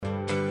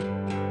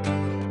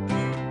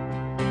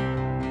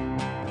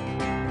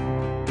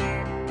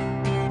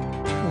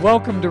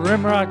Welcome to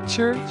Rimrock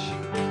Church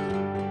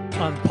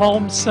on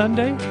Palm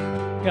Sunday.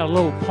 Got a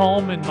little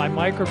palm in my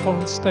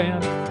microphone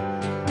stand.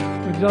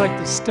 Would you like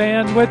to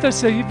stand with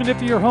us? Even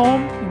if you're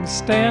home, you can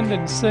stand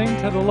and sing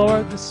to the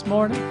Lord this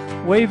morning.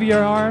 Wave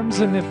your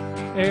arms in the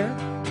air.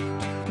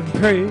 And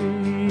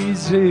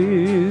praise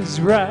is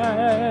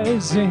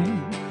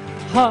rising.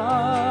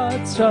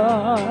 Hearts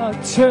are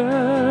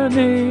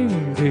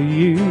turning to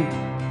you.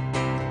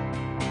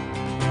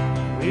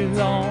 We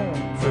long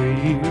for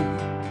you.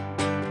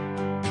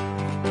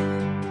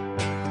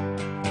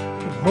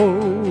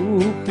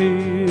 Hope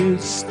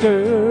is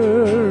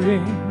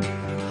stirring,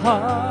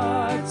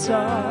 hearts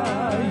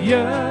are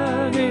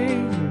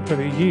yearning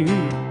for you.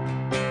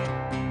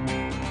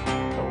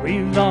 We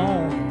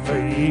long for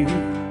you.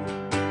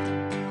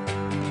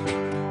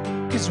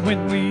 'Cause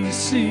when we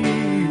see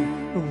you,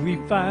 we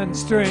find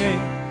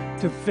strength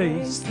to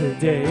face the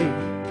day.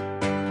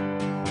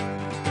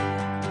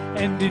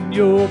 And in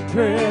your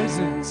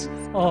presence,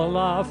 all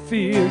our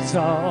fears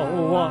are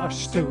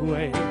washed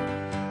away.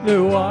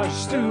 They're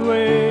washed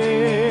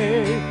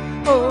away.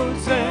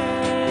 Hosanna,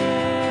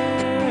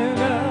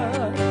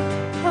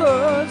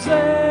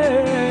 Hosanna.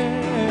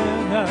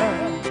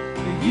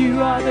 You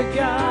are the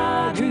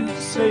God who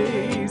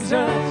saves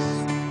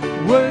us,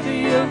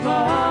 worthy of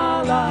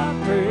all our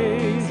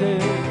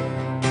praises.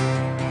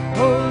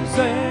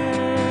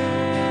 Hosanna,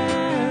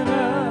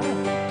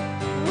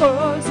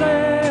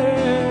 Hosanna.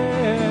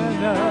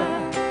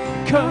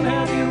 Come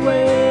have your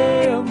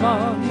way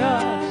among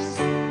us.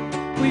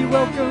 We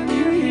welcome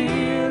you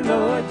here,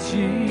 Lord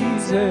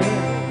Jesus.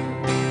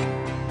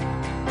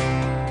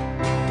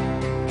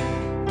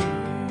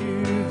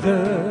 Hear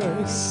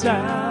the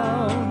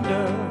sound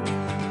of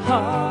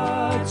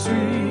hearts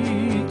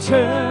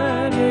returning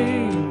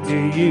to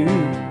you.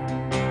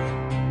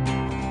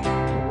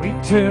 We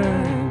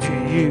turn to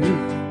you.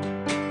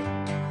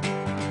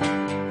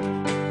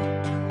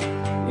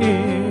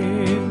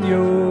 In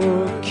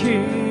your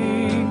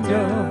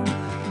kingdom,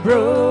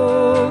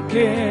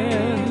 broken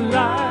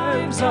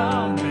lives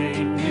are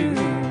made new.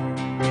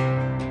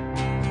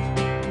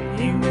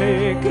 You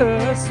make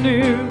us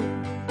new.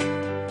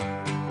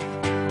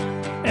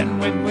 And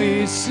when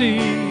we see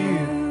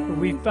you,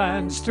 we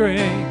find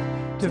strength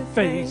to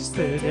face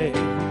the day.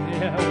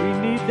 Yeah, we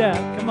need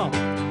that. Come on.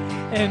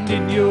 And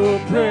in your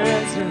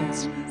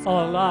presence,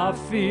 all our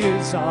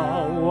fears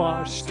are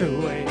washed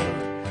away.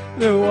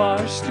 They're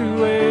washed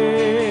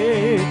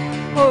away.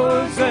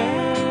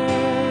 Hosanna,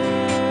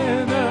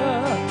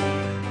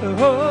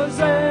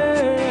 Hosanna.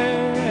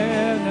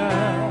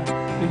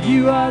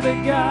 You are the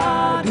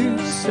God who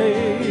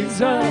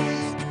saves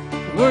us,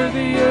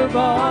 worthy of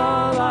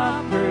all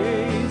our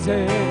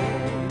praises.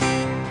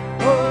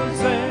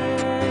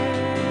 Hosanna,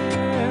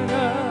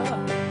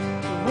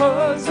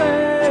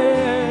 Hosanna.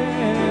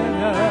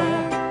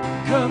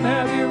 Come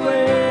have your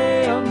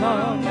way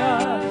among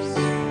us.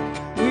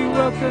 We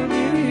welcome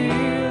you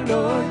here,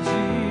 Lord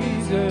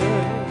Jesus.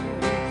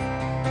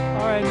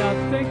 All right, now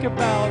think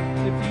about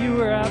if you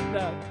were at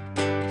that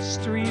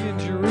street in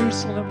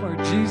Jerusalem where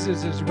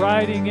Jesus is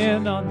riding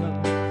in on the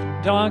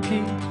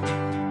donkey.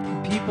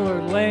 People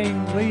are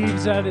laying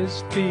leaves at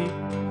his feet,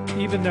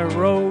 even their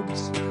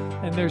robes,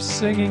 and they're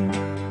singing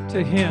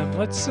to him.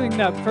 Let's sing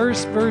that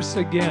first verse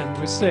again.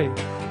 We say,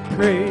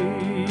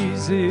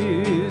 praise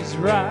is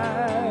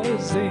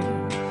rising,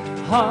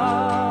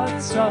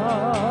 hearts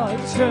are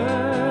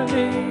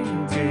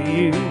turning to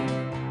you.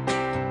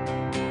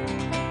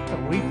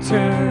 We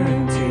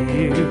turn to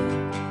you.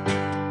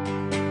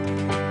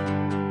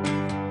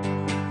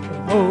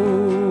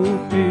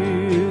 Hope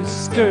is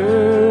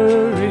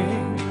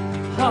stirring,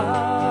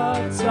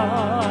 hearts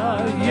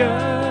are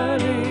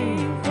yearning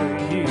for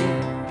you.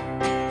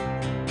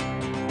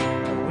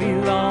 We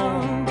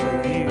long for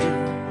you.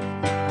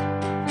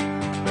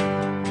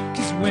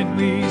 'Cause when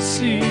we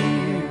see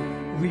you,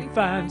 we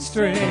find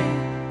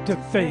strength to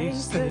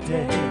face the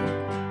day.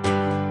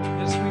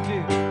 Yes, we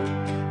do.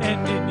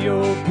 And in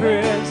your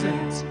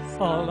presence,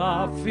 all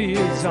our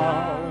fears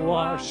are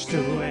washed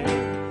away.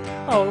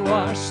 Are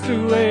washed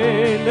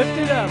away. Lift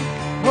it up.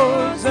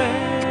 Hosanna,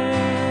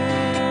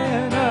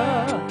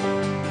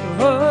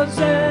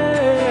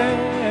 Hosanna.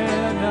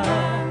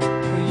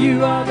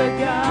 You are the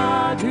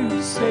God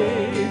who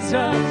saves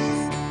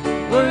us,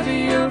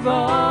 worthy of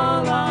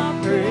all our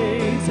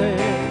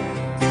praises.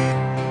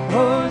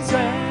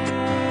 Hosanna,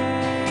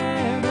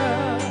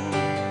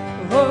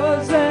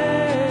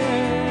 Hosanna.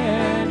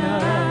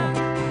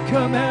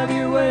 Come have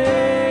your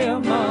way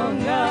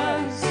among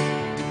us.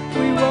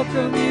 We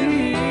welcome you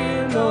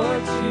here,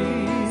 Lord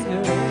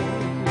Jesus.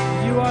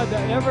 You are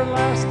the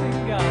everlasting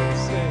God,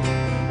 say.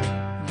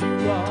 You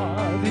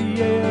are the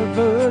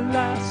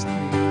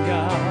everlasting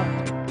God.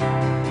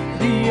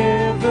 The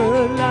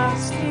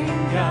everlasting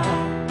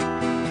God.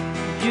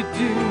 You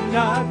do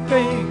not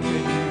think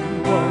that you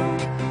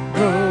won't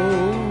grow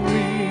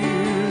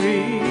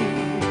weary.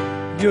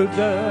 You're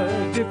the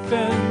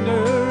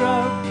defender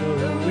of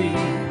the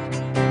weak.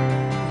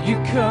 You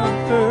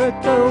comfort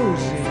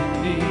those in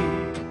need.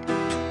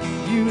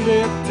 You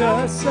lift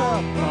us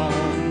up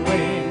on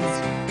wings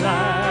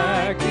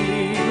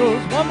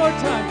goes one more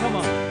time. Come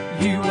on.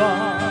 You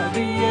are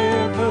the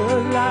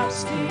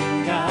everlasting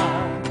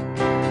God,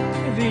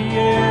 the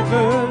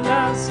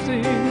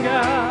everlasting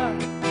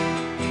God.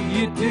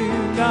 You do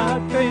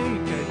not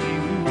think that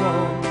you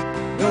won't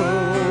go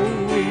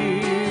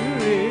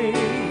weary.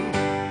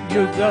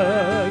 You're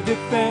the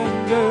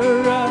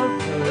defender of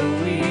the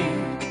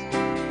weak,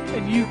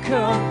 and you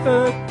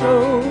comfort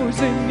those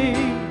in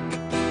need.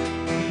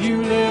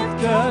 You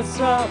lift us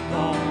up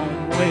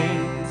on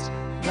wings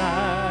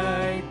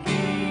like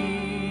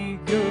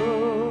eagles.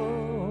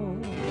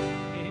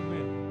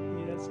 Amen.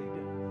 Yes, he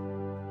did.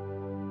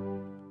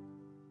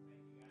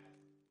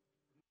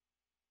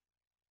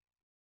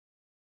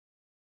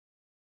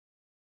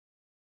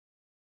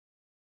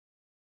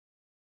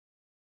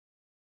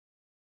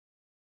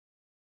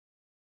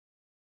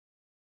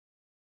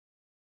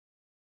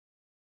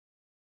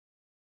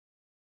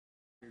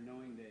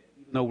 Knowing that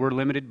even though we're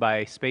limited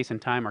by space and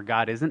time, our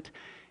God isn't.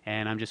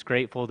 And I'm just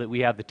grateful that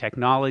we have the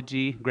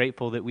technology,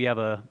 grateful that we have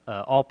a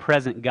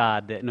all-present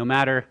God, that no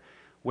matter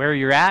where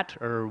you're at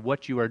or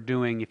what you are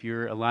doing, if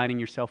you're aligning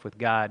yourself with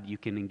God, you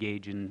can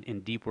engage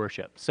in deep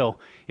worship. So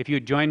if you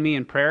would join me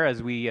in prayer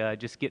as we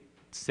just get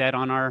set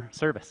on our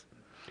service.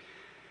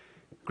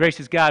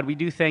 Gracious God, we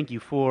do thank you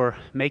for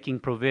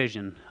making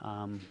provision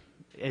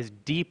as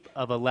deep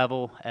of a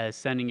level as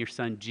sending your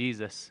Son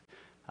Jesus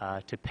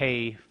to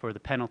pay for the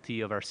penalty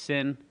of our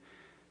sin,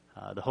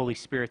 the Holy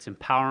Spirit's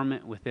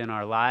empowerment within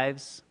our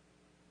lives,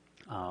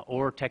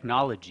 or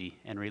technology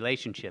and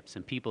relationships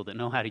and people that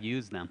know how to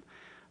use them.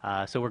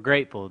 So we're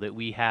grateful that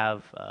we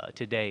have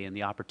today and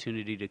the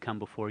opportunity to come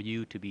before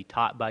you, to be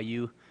taught by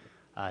you,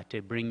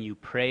 to bring you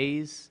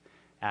praise,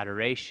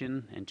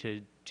 adoration, and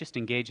to just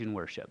engage in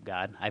worship,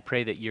 God. I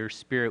pray that your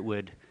Spirit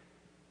would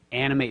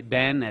animate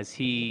Ben as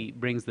he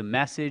brings the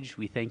message.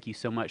 We thank you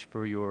so much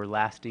for your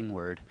lasting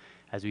word.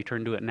 As we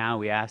turn to it now,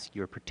 we ask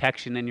your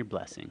protection and your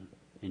blessing.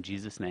 In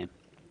Jesus' name,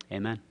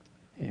 amen.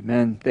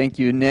 Amen. Thank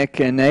you, Nick.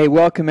 And hey,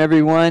 welcome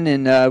everyone.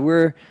 And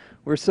we're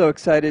so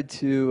excited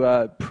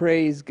to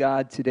praise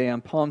God today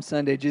on Palm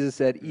Sunday. Jesus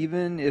said,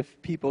 even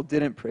if people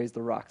didn't praise,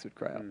 the rocks would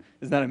cry out.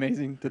 Isn't that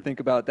amazing to think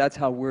about? That's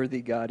how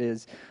worthy God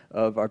is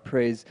of our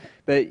praise.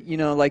 But, you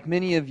know, like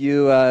many of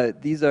you,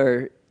 these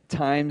are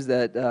times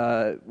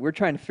that we're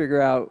trying to figure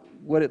out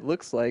what it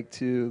looks like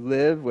to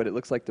live, what it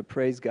looks like to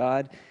praise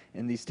God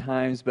in these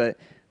times. But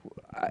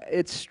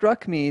it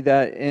struck me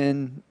that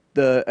in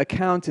the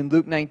account in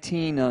Luke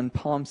 19 on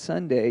Palm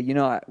Sunday, you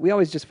know, we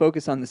always just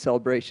focus on the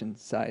celebration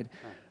side.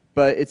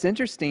 But it's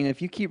interesting,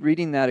 if you keep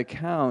reading that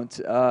account,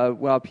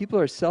 while people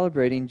are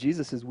celebrating,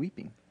 Jesus is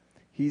weeping.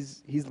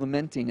 He's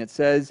lamenting. It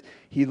says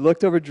he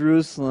looked over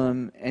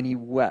Jerusalem and he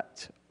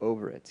wept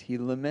over it. He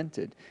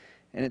lamented.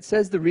 And it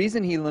says the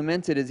reason he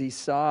lamented is he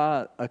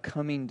saw a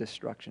coming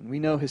destruction. We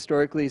know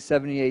historically,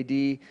 70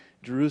 AD,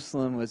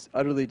 Jerusalem was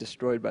utterly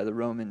destroyed by the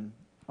Roman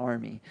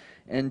army.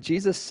 And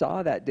Jesus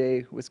saw that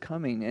day was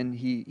coming, and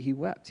he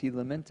wept, he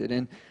lamented.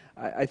 And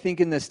I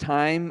think in this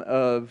time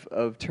of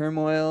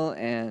turmoil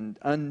and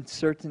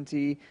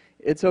uncertainty,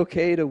 it's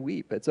okay to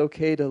weep. It's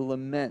okay to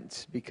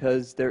lament,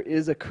 because there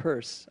is a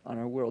curse on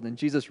our world. And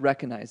Jesus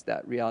recognized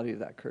that reality of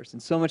that curse.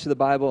 And so much of the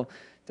Bible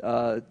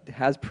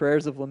has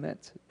prayers of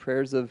lament,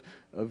 prayers of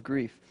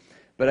grief.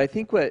 But I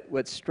think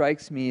what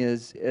strikes me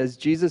is, as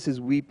Jesus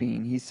is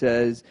weeping, he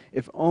says,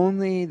 if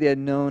only they had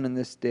known on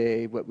this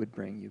day what would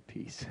bring you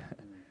peace.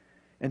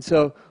 And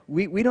so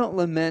we don't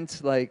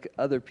lament like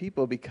other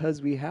people,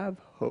 because we have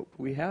hope.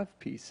 We have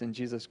peace in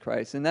Jesus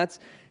Christ. And that's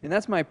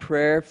my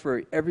prayer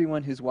for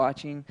everyone who's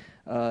watching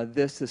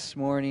this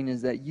morning,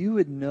 is that you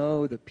would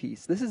know the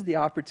peace. This is the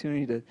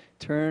opportunity to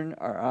turn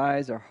our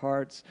eyes, our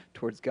hearts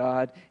towards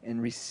God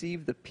and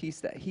receive the peace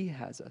that he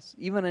has us.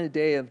 Even on a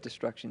day of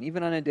destruction,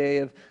 even on a day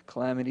of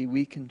calamity,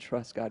 we can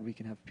trust God. We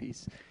can have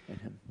peace in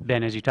him.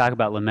 Ben, as you talk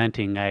about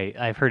lamenting,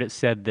 I've heard it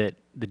said that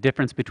the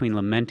difference between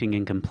lamenting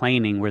and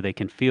complaining, where they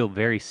can feel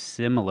very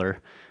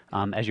similar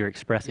as you're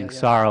expressing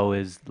sorrow,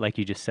 is, like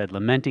you just said,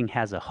 lamenting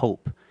has a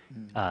hope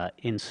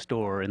in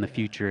store in the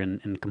future,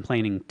 and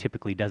complaining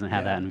typically doesn't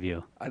have that in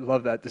view. I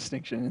love that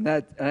distinction,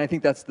 and I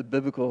think that's the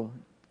biblical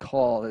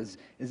call, is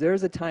there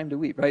is a time to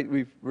weep, right?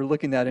 We're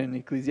looking at it in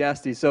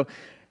Ecclesiastes. So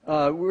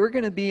we're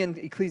going to be in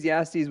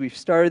Ecclesiastes. We've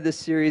started this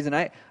series, and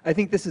I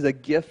think this is a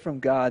gift from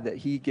God that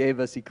he gave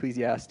us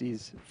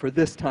Ecclesiastes for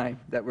this time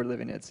that we're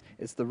living.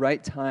 It's the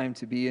right time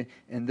to be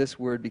in this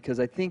word,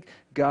 because I think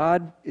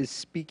God is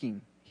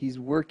speaking. He's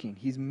working.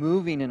 He's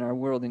moving in our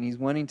world, and he's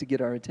wanting to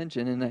get our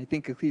attention. And I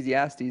think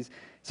Ecclesiastes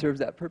serves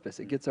that purpose.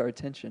 It gets our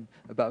attention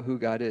about who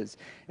God is.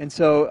 And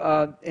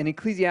so in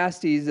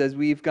Ecclesiastes, as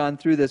we've gone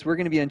through this, we're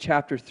going to be in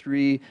chapter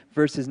 3,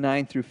 verses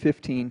 9 through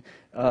 15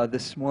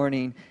 this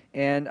morning.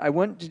 And I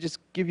want to just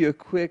give you a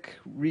quick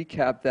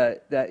recap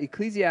that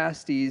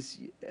Ecclesiastes,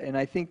 and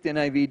I think the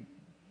NIV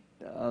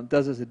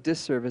does us a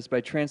disservice by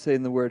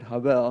translating the word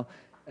habel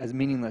as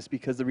meaningless,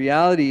 because the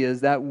reality is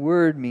that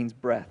word means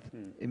breath.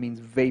 It means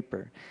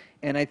vapor.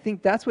 And I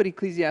think that's what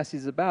Ecclesiastes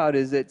is about,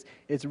 is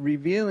it's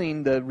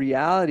revealing the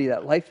reality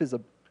that life is a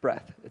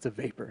breath. It's a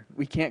vapor.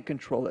 We can't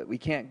control it. We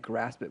can't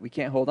grasp it. We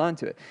can't hold on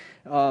to it.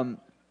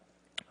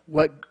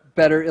 What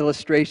better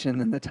illustration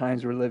than the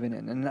times we're living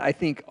in? And I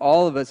think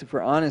all of us, if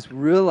we're honest,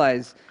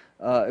 realize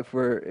if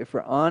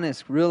we're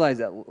honest, realize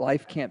that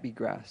life can't be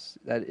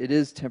grasped. That it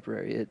is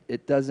temporary.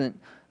 It doesn't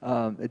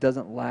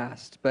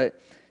last.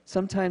 But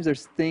sometimes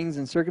there's things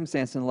and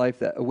circumstances in life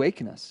that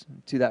awaken us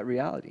to that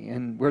reality.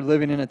 And we're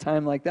living in a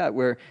time like that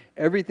where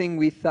everything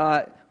we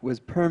thought was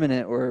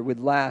permanent or would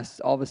last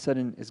all of a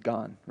sudden is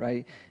gone,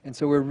 right? And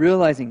so we're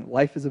realizing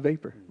life is a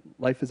vapor.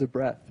 Life is a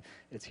breath.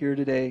 It's here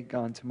today,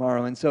 gone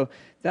tomorrow. And so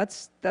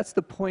that's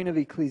the point of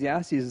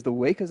Ecclesiastes, is to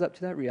wake us up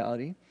to that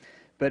reality.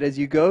 But as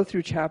you go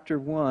through chapter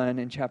 1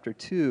 and chapter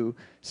 2,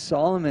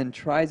 Solomon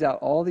tries out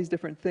all these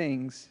different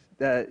things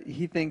that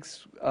he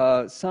thinks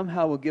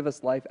somehow will give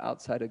us life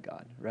outside of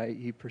God, right?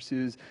 He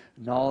pursues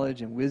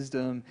knowledge and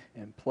wisdom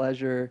and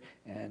pleasure,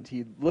 and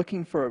he's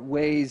looking for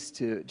ways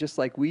to, just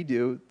like we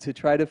do, to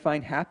try to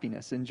find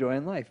happiness and joy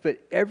in life. But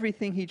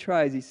everything he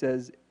tries, he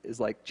says, is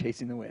like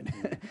chasing the wind.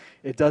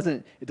 It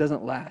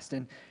doesn't last.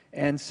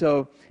 And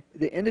so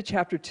the end of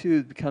chapter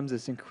 2 becomes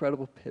this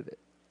incredible pivot.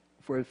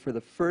 For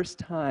the first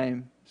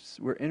time,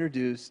 we're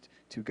introduced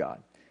to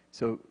God.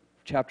 So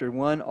chapter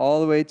 1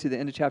 all the way to the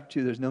end of chapter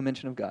 2, there's no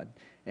mention of God.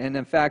 And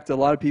in fact, a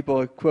lot of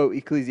people quote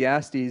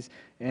Ecclesiastes,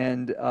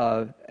 and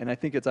I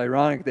think it's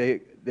ironic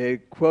they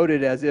quote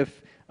it as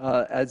if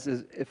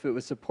it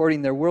was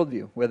supporting their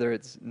worldview, whether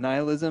it's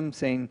nihilism,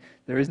 saying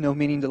there is no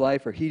meaning to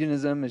life, or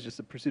hedonism is just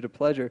a pursuit of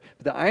pleasure.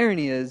 But the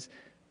irony is,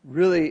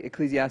 really,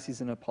 Ecclesiastes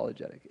is an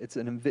apologetic. It's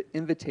an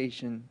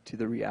invitation to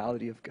the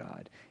reality of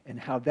God and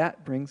how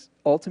that brings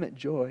ultimate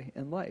joy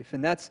in life.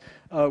 And that's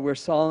where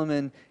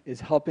Solomon is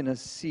helping us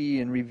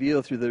see and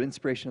reveal through the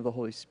inspiration of the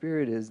Holy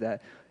Spirit, is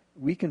that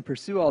we can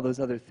pursue all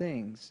those other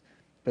things,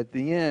 but at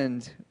the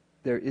end,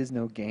 there is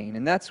no gain.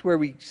 And that's where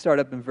we start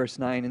up in verse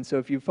 9. And so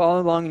if you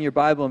follow along in your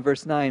Bible in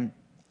verse 9,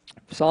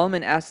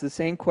 Solomon asks the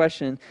same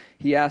question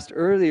he asked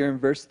earlier in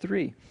verse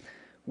 3.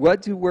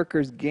 What do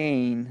workers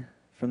gain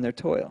from their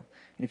toil?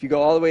 And if you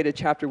go all the way to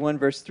chapter 1,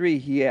 verse 3,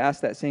 he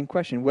asked that same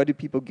question. What do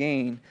people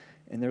gain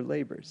in their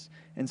labors?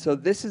 And so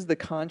this is the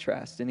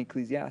contrast in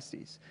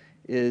Ecclesiastes,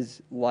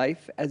 is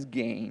life as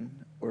gain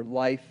or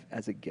life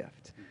as a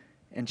gift.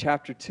 In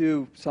chapter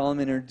 2,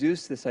 Solomon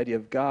introduced this idea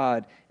of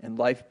God and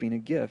life being a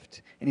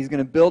gift. And he's going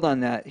to build on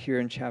that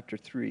here in chapter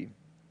 3.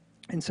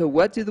 And so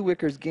what do the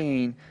workers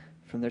gain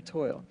from their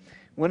toil?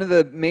 One of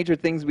the major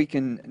things we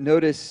can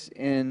notice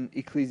in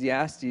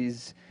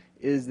Ecclesiastes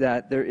is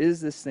that there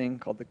is this thing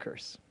called the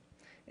curse.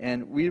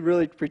 And we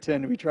really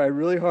try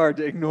really hard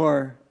to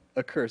ignore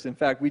a curse. In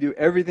fact, we do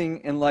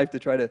everything in life to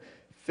try to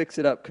fix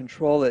it up,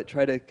 control it,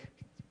 try to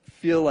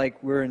feel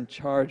like we're in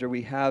charge or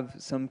we have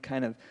some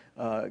kind of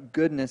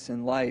goodness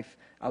in life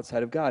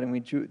outside of God. And we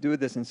do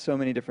this in so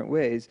many different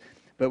ways.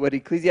 But what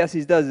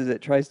Ecclesiastes does is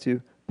it tries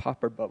to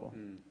pop our bubble.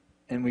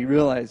 And we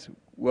realize,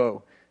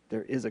 whoa,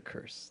 there is a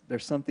curse.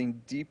 There's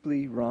something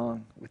deeply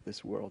wrong with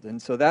this world.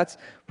 And so that's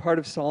part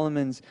of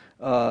Solomon's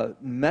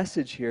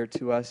message here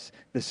to us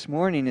this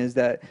morning, is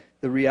that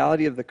the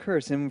reality of the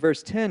curse. In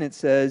verse 10 it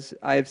says,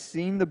 I have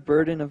seen the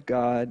burden of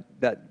God,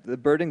 that the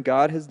burden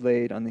God has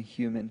laid on the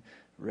human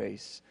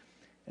race.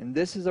 And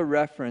this is a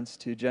reference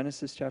to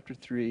Genesis chapter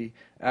 3,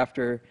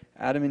 after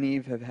Adam and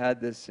Eve have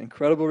had this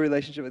incredible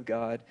relationship with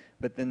God,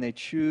 but then they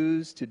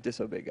choose to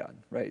disobey God,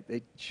 right?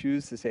 They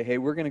choose to say, hey,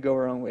 we're going to go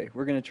our own way.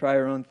 We're going to try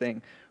our own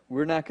thing.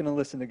 We're not going to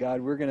listen to God.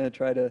 We're going to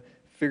try to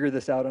figure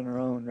this out on our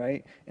own,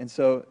 right? And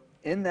so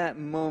in that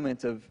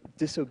moment of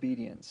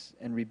disobedience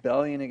and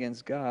rebellion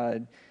against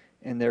God,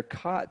 and they're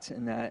caught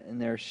in that, in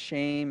their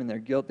shame and their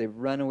guilt, they've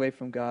run away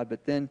from God,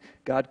 but then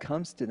God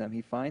comes to them,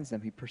 he finds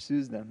them, he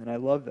pursues them, and I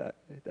love that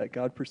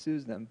God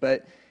pursues them.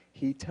 But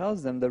he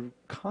tells them the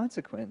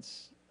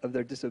consequence of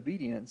their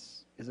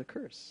disobedience is a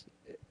curse,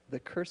 the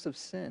curse of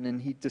sin.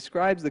 And he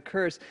describes the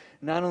curse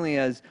not only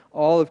as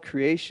all of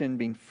creation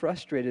being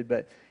frustrated,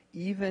 but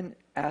even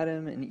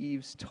Adam and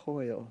Eve's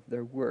toil,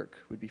 their work,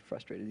 would be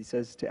frustrated. He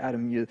says to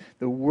Adam,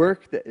 the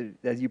work that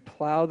as you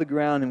plow the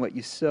ground and what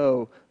you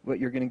sow, what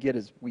you're going to get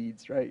is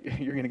weeds, right?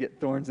 You're going to get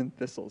thorns and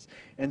thistles.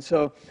 And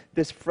so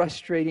this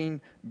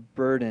frustrating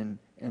burden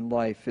in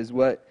life is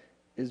what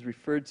is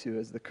referred to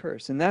as the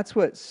curse. And that's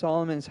what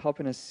Solomon's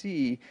helping us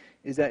see,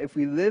 is that if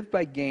we live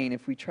by gain,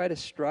 if we try to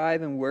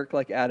strive and work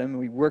like Adam, and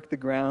we work the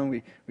ground,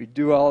 we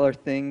do all our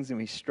things, and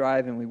we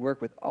strive and we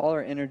work with all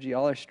our energy,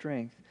 all our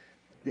strength,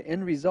 the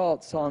end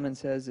result, Solomon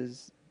says,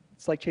 is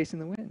it's like chasing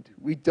the wind.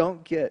 We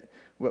don't get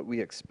what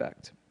we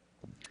expect.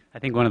 I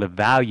think one of the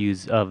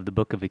values of the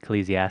book of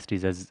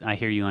Ecclesiastes, as I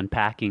hear you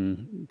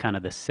unpacking kind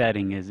of the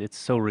setting, is it's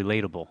so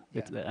relatable.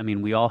 Yeah. I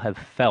mean, we all have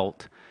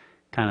felt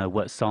kind of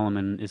what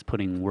Solomon is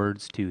putting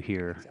words to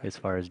here, Exactly. as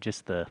far as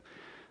just the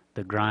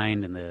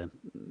grind and the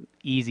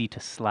easy to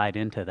slide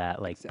into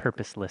that, like Exactly.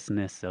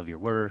 purposelessness of your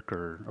work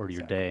or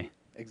your day.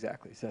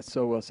 Exactly. So that's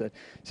so well said.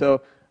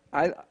 So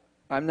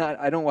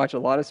I don't watch a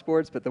lot of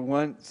sports, but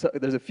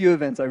there's a few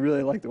events I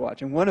really like to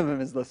watch, and one of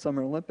them is the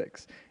Summer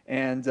Olympics.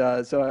 And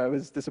so I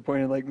was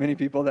disappointed, like many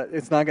people, that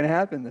it's not going to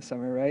happen this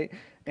summer, right?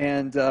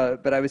 And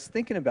but I was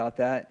thinking about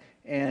that,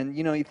 and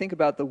you think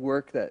about the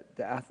work that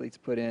the athletes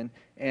put in,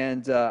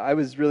 and I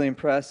was really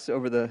impressed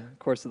over the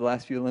course of the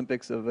last few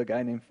Olympics of a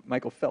guy named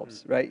Michael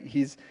Phelps, right?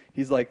 He's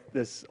like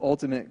this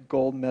ultimate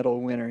gold medal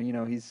winner.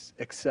 He's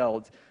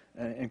excelled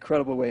in an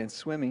incredible way in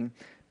swimming.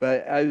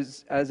 But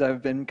as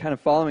I've been kind of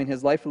following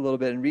his life a little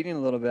bit and reading a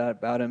little bit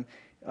about him,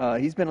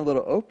 he's been a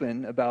little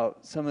open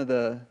about some of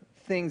the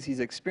things he's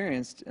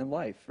experienced in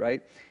life,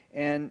 right?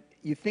 And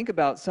you think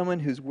about someone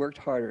who's worked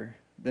harder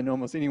than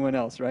almost anyone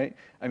else, right?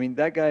 I mean,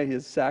 that guy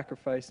has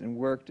sacrificed and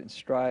worked and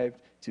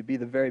strived to be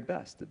the very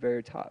best, the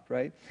very top,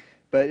 right?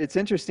 But it's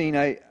interesting,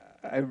 I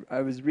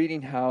was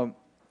reading how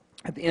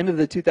at the end of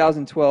the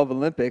 2012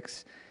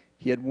 Olympics,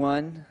 he had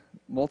won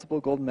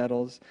multiple gold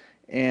medals,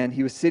 and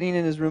he was sitting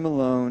in his room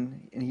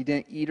alone, and he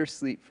didn't eat or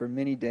sleep for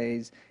many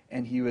days,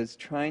 and he was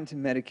trying to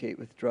medicate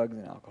with drugs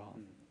and alcohol.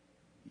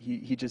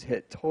 He just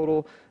hit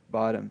total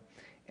bottom.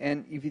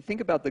 And if you think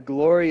about the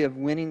glory of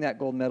winning that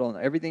gold medal and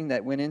everything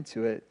that went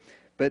into it,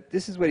 but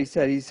this is what he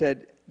said. He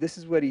said,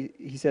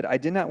 I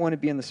did not want to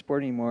be in the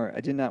sport anymore. I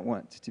did not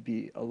want to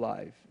be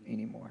alive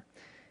anymore.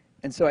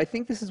 And so I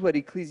think this is what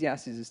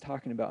Ecclesiastes is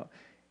talking about.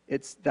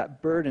 It's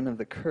that burden of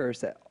the curse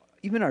that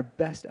even our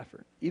best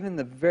effort, even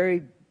the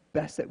very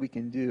best that we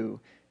can do,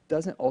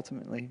 doesn't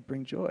ultimately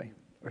bring joy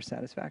or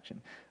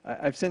satisfaction.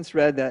 I've since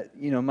read that,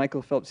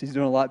 Michael Phelps, he's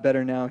doing a lot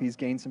better now. He's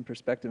gained some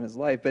perspective in his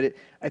life. But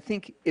I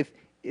think if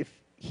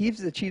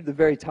he's achieved the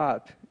very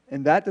top,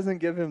 and that doesn't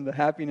give him the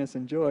happiness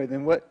and joy,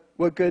 then what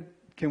good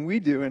can we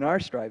do in our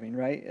striving,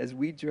 right, as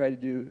we try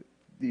to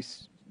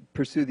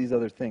pursue these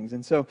other things?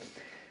 And so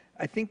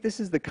I think this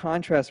is the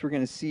contrast we're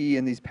going to see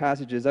in these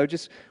passages. I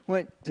just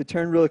want to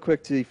turn really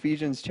quick to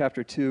Ephesians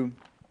chapter 2,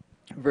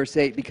 verse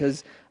 8,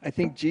 because I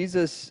think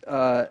Jesus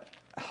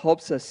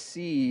helps us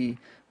see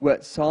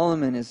what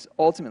Solomon is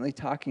ultimately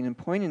talking and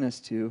pointing us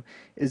to,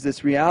 is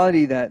this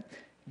reality that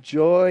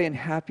joy and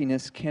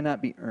happiness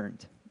cannot be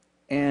earned,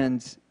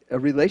 and a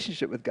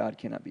relationship with God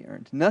cannot be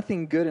earned.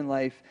 Nothing good in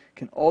life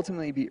can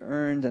ultimately be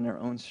earned in our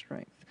own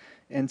strength.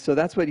 And so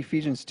that's what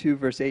Ephesians 2,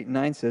 verse 8 and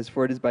 9 says,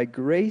 "For it is by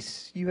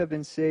grace you have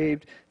been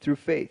saved through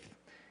faith."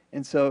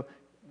 And so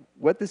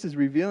what this is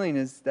revealing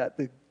is that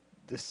the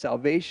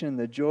salvation,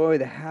 the joy,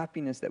 the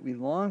happiness that we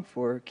long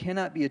for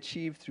cannot be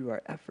achieved through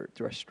our effort,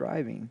 through our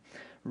striving.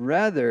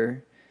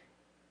 Rather,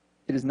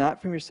 it is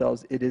not from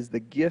yourselves, it is the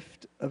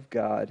gift of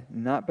God,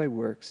 not by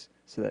works,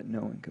 so that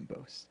no one can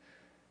boast.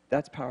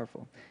 That's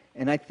powerful.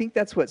 And I think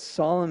that's what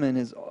Solomon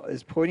is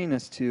pointing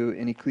us to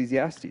in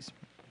Ecclesiastes.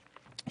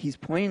 He's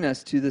pointing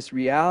us to this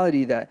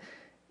reality that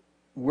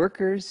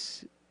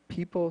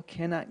people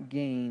cannot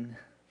gain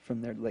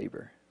from their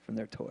labor, from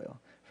their toil,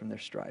 from their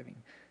striving.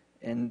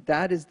 And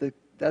that's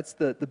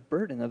the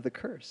burden of the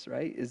curse,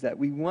 right? Is that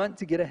we want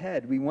to get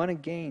ahead, we want to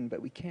gain,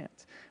 but we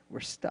can't. We're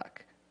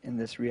stuck in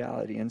this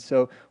reality. And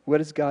so what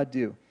does God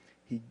do?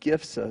 He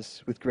gifts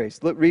us with grace.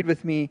 Read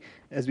with me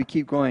as we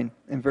keep going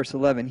in verse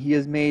 11. He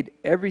has made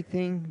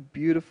everything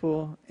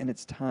beautiful in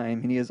its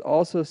time, and he has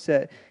also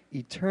set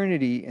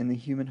eternity in the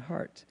human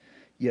heart.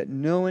 Yet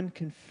no one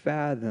can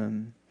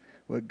fathom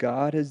what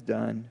God has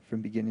done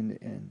from beginning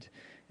to end.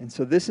 And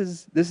so this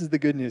is the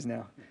good news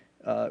now.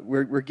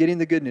 We're getting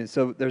the good news.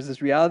 So there's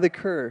this reality of the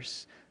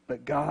curse,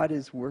 but God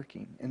is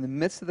working. In the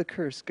midst of the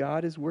curse,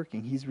 God is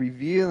working. He's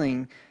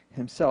revealing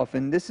himself.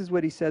 And this is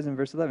what he says in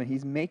verse 11.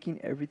 He's making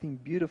everything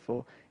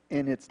beautiful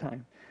in its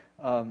time.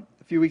 A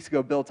few weeks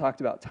ago, Bill talked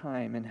about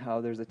time and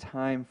how there's a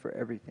time for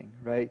everything,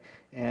 right?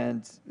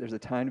 And there's a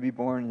time to be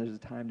born and there's a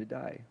time to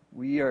die.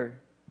 We are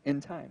in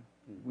time.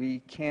 We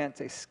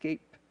can't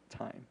escape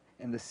time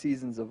and the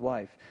seasons of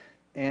life.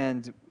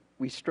 And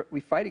we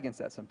fight against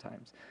that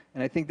sometimes.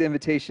 And I think the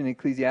invitation in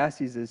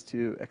Ecclesiastes is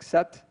to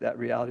accept that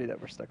reality that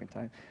we're stuck in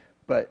time.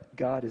 But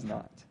God is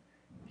not.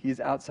 He is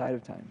outside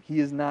of time.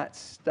 He is not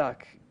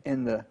stuck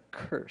in the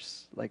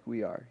curse like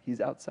we are. He's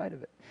outside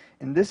of it.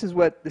 And this is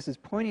what this is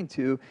pointing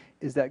to,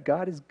 is that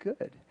God is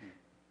good.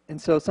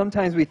 And so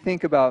sometimes we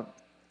think about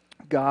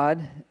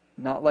God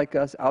not like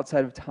us,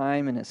 outside of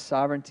time and his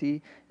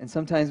sovereignty. And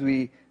sometimes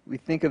we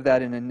think of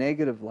that in a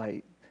negative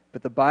light.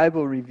 But the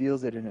Bible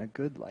reveals it in a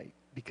good light,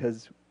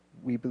 because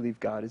we believe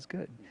God is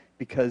good.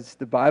 Because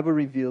the Bible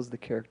reveals the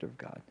character of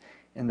God.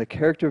 And the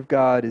character of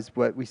God is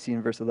what we see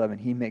in verse 11.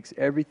 He makes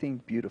everything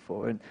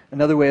beautiful. And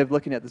another way of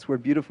looking at this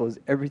word beautiful is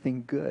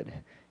everything good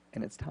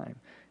in its time.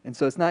 And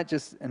so it's not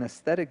just an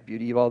aesthetic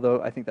beauty,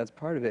 although I think that's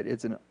part of it.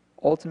 It's an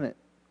ultimate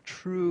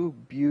true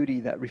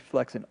beauty that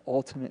reflects an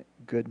ultimate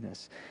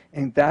goodness.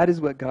 And that is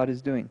what God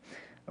is doing.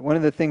 One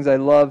of the things I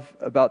love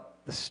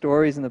about the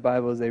stories in the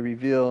Bible is they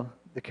reveal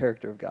the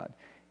character of God.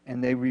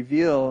 And they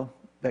reveal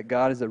that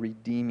God is a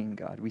redeeming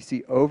God. We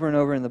see over and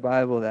over in the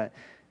Bible that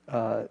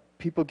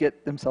people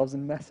get themselves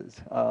in messes.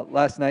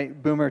 Last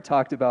night, Boomer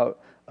talked about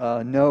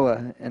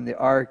Noah and the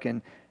ark,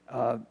 and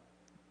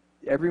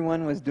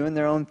everyone was doing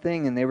their own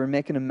thing, and they were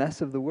making a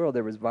mess of the world.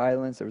 There was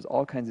violence. There was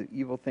all kinds of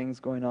evil things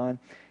going on.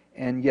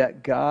 And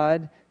yet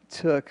God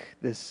took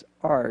this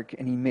ark,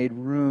 and he made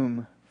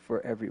room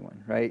for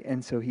everyone, right?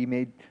 And so he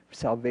made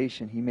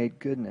salvation. He made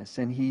goodness.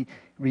 And he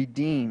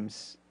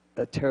redeems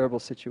a terrible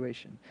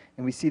situation.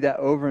 And we see that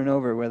over and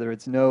over, whether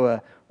it's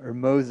Noah or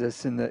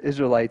Moses and the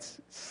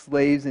Israelites,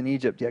 slaves in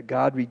Egypt, yet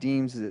God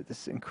redeems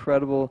this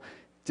incredible,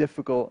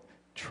 difficult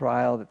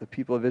trial that the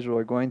people of Israel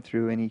are going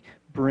through, and he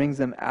brings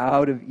them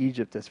out of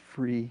Egypt as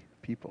free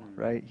people,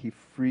 right? He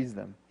frees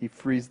them. He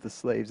frees the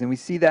slaves. And we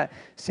see that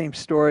same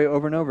story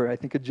over and over. I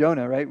think of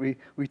Jonah, right?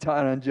 We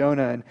taught on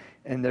Jonah,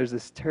 and there's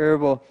this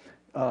terrible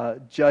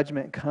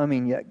judgment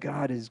coming, yet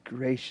God is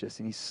gracious,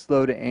 and he's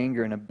slow to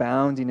anger and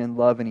abounding in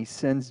love, and he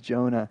sends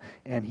Jonah,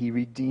 and he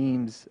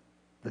redeems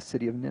the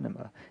city of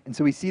Nineveh. And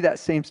so we see that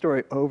same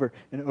story over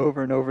and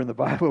over and over in the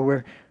Bible,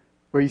 where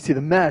you see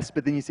the mess,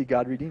 but then you see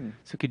God redeeming.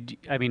 So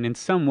in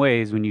some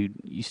ways, when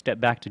you step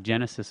back to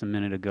Genesis a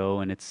minute ago,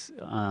 and it's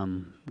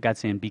God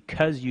saying,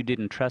 because you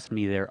didn't trust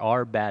me, there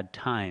are bad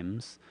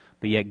times,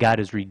 but yet God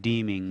is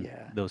redeeming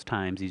those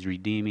times. He's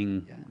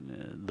redeeming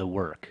the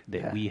work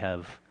that we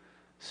have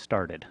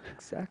started.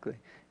 Exactly.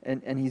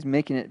 And he's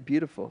making it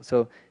beautiful.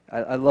 So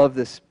I love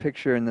this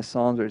picture in the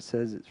Psalms where it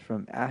says it's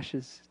from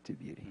ashes to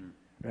beauty,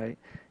 right?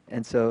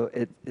 And so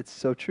it's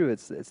so true.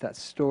 It's that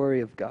story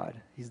of God.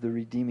 He's the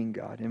redeeming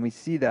God. And we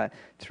see that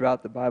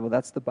throughout the Bible.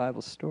 That's the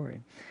Bible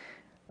story.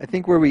 I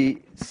think where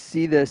we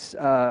see this,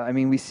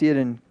 we see it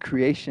in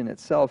creation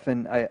itself.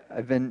 And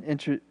I've been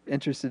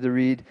interested to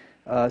read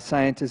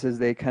scientists as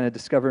they kind of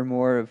discover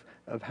more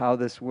of how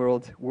this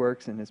world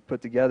works and is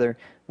put together.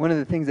 One of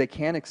the things they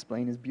can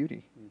explain is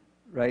beauty,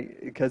 right?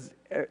 Because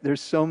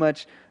there's so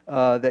much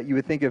that you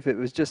would think if it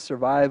was just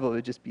survival, it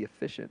would just be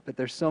efficient. But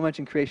there's so much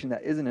in creation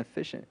that isn't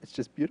efficient. It's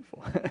just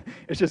beautiful.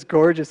 It's just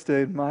gorgeous to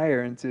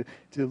admire and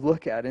to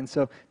look at. And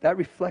so that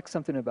reflects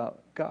something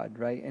about God,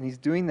 right? And he's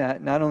doing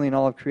that not only in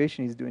all of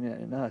creation, he's doing it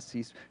in us.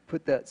 He's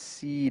put that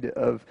seed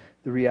of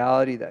the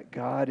reality that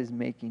God is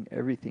making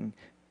everything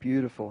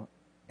beautiful,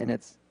 and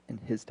it's in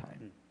his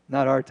time,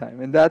 not our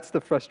time. And that's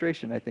the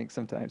frustration, I think,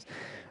 sometimes.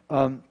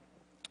 And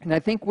I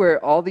think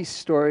where all these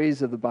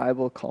stories of the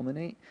Bible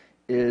culminate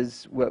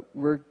is what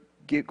we're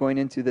going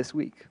into this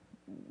week.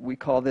 We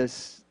call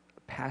this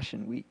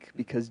Passion Week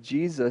because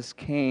Jesus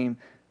came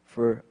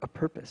for a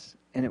purpose,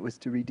 and it was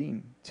to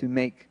redeem, to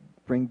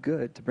bring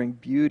good, to bring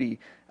beauty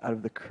out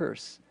of the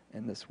curse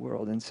in this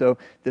world. And so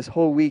this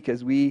whole week,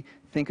 as we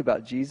think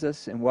about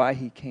Jesus and why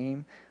he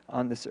came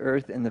on this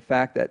earth, and the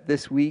fact that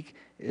this week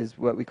is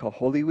what we call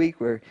Holy Week,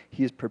 where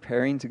he is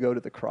preparing to go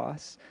to the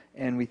cross.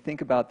 And we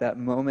think about that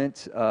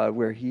moment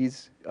where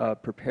he's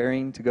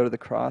preparing to go to the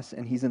cross,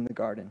 and he's in the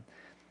garden.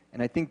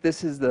 And I think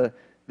this is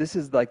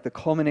like the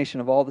culmination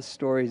of all the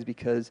stories,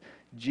 because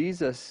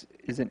Jesus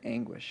is in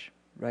anguish,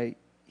 right?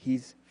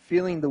 He's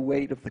feeling the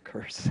weight of the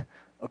curse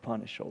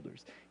upon his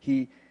shoulders.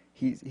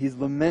 He's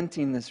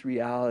lamenting this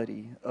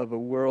reality of a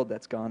world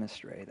that's gone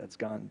astray, that's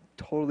gone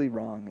totally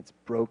wrong. It's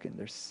broken.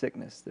 There's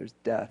sickness. There's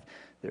death.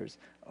 There's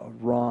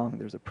wrong.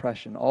 There's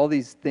oppression. All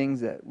these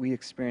things that we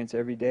experience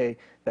every day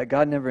that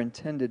God never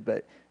intended,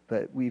 but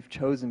we've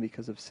chosen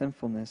because of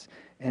sinfulness.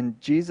 And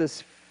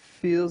Jesus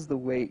feels the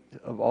weight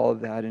of all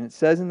of that. And it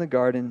says in the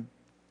garden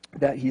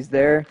that he's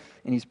there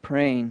and he's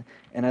praying.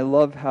 And I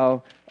love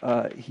how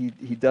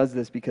he does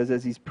this, because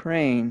as he's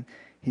praying,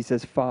 he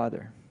says,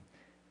 Father.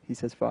 He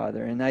says,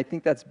 Father. And I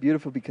think that's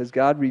beautiful, because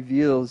God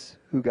reveals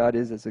who God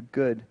is as a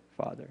good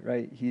Father,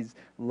 right? He's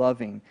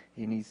loving,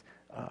 and he's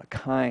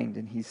kind,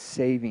 and he's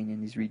saving,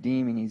 and he's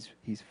redeeming,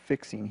 he's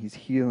fixing, he's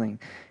healing.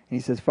 And he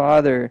says,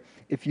 Father,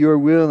 if you are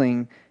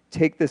willing,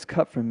 take this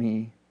cup from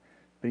me.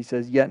 But he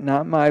says, yet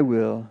not my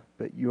will,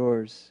 but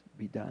yours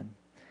be done.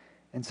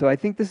 And so I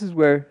think this is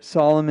where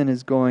Solomon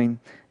is going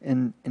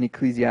in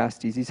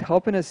Ecclesiastes. He's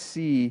helping us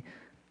see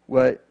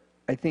what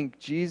I think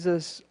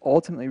Jesus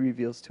ultimately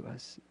reveals to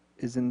us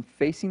is in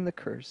facing the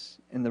curse,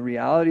 in the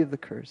reality of the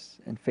curse,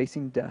 and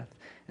facing death,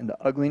 and the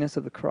ugliness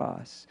of the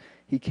cross.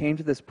 He came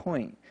to this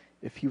point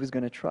if he was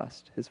going to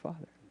trust his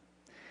Father.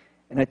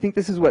 And I think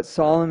this is what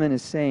Solomon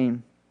is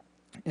saying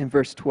in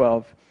verse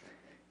 12.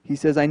 He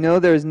says, I know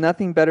there is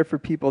nothing better for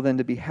people than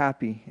to be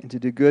happy and to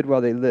do good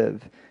while they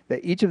live,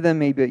 that each of them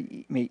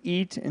may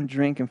eat and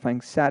drink and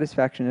find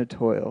satisfaction in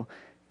toil.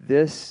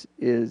 This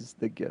is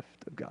the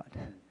gift of God.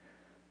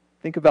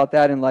 Think about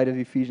that in light of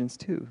Ephesians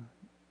 2.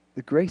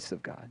 The grace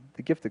of God,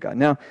 the gift of God.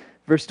 Now,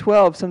 verse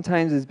 12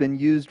 sometimes has been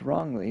used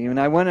wrongly. And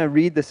I want to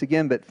read this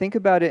again, but think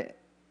about it,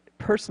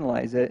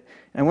 personalize it.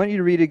 And I want you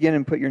to read it again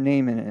and put your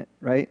name in it,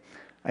 right?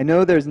 I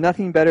know there's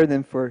nothing better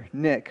than for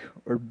Nick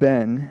or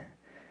Ben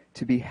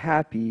to be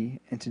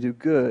happy and to do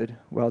good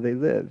while they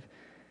live,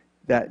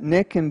 that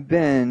Nick and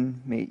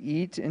Ben may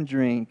eat and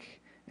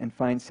drink and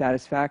find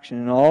satisfaction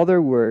in all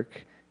their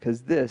work,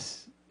 because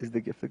this is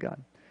the gift of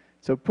God.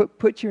 So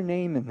put your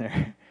name in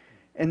there.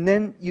 And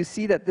then you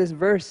see that this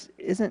verse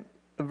isn't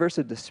a verse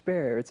of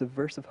despair, it's a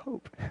verse of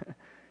hope.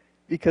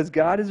 Because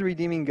God is a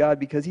redeeming God,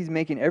 because he's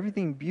making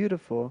everything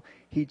beautiful,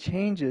 he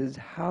changes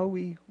how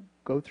we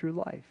go through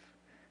life.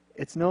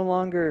 It's no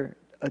longer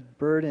a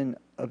burden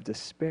of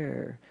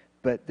despair,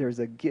 but there's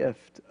a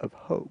gift of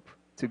hope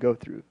to go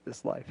through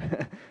this life.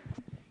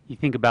 You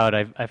think about,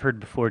 I've heard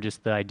before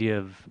just the idea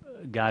of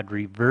God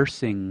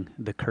reversing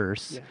the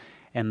curse. Yeah.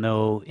 And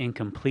though in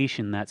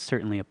completion, that's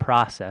certainly a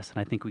process. And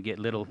I think we get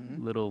little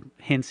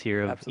hints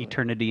here of Absolutely.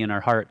 eternity in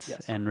our hearts.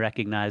 Yes. And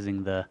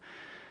recognizing the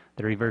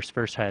reverse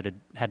first had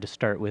to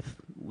start with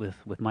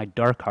my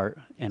dark heart.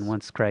 And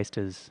once Christ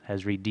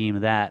has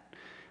redeemed that,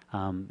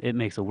 it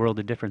makes a world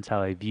of difference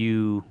how I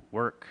view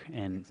work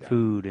and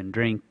food and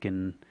drink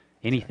and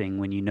anything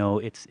when you know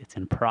it's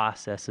in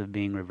process of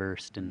being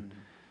reversed and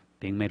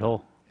being made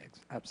whole.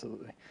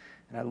 Absolutely.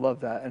 And I love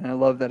that. And I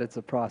love that it's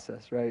a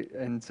process, right?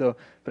 And so,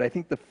 but I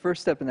think the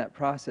first step in that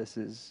process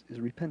is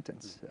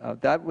repentance.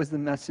 That was the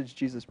message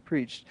Jesus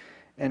preached.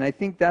 And I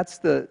think that's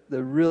the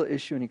real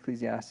issue in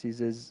Ecclesiastes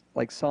is,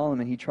 like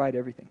Solomon, he tried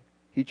everything.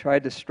 He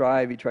tried to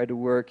strive, he tried to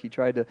work, he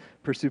tried to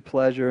pursue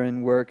pleasure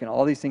and work and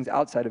all these things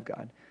outside of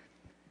God.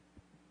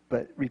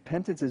 But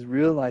repentance is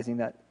realizing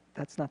that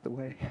that's not the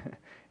way.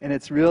 And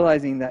it's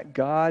realizing that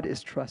God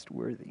is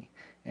trustworthy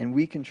and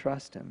we can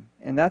trust him.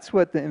 And that's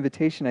what the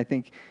invitation, I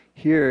think,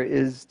 here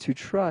is to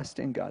trust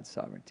in God's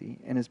sovereignty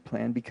and his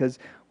plan, because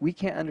we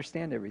can't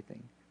understand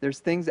everything. There's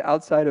things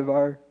outside of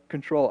our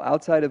control,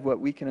 outside of what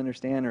we can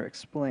understand or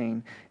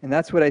explain. And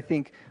that's what I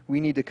think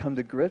we need to come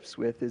to grips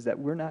with, is that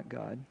we're not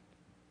God,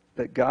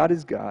 but God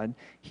is God.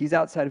 He's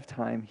outside of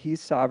time.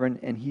 He's sovereign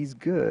and he's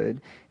good.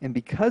 And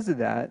because of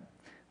that,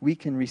 we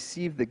can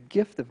receive the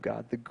gift of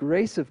God, the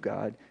grace of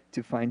God,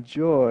 to find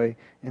joy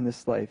in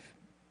this life.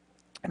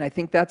 And I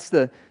think that's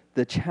the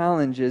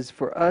challenge, is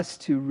for us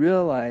to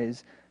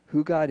realize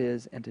who God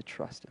is and to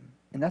trust him.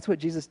 And that's what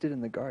Jesus did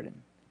in the garden.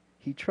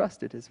 He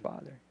trusted his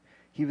Father.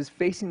 He was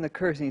facing the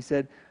curse and he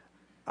said,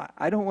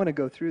 I don't want to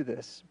go through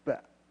this,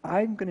 but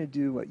I'm going to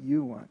do what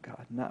you want,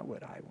 God, not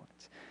what I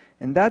want.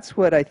 And that's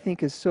what I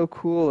think is so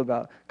cool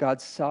about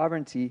God's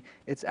sovereignty.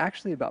 It's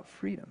actually about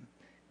freedom.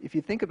 If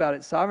you think about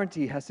it,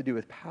 sovereignty has to do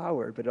with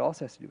power, but it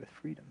also has to do with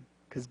freedom.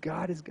 Because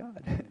God is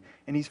God.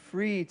 And he's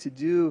free to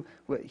do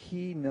what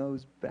he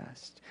knows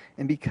best.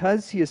 And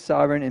because he is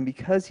sovereign and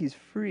because he's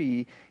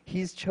free,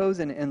 he's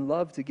chosen in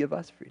love to give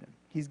us freedom.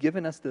 He's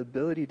given us the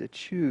ability to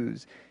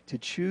choose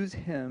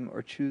him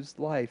or choose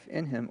life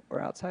in him or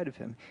outside of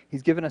him.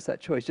 He's given us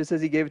that choice. Just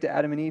as he gave it to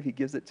Adam and Eve, he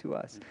gives it to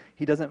us.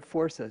 He doesn't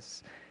force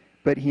us,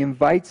 but he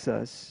invites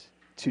us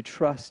to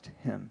trust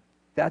him.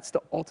 That's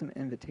the ultimate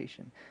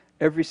invitation.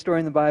 Every story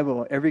in the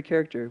Bible, every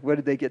character, what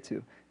did they get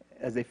to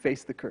as they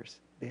faced the curse?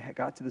 They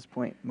got to this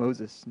point,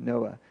 Moses,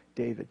 Noah,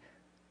 David.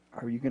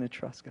 Are you going to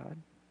trust God?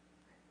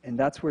 And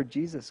that's where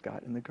Jesus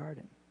got in the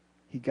garden.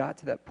 He got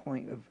to that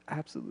point of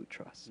absolute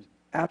trust,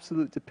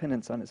 absolute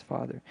dependence on his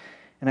Father.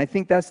 And I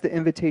think that's the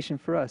invitation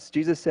for us.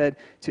 Jesus said,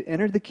 to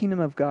enter the kingdom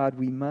of God,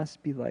 we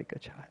must be like a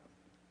child.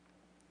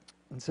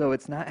 And so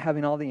it's not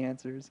having all the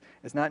answers.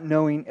 It's not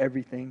knowing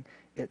everything.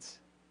 It's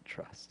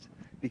trust.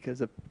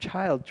 Because a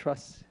child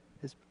trusts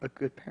a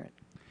good parent.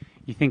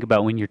 You think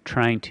about when you're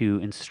trying to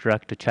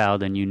instruct a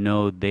child and you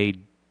know they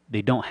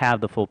don't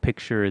have the full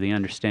picture or the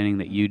understanding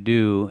that you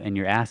do, and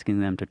you're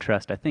asking them to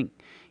trust. I think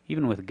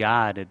even with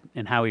God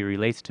and how he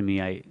relates to me,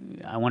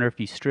 I wonder if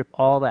you strip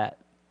all that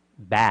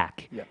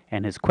back,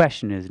 and his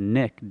question is,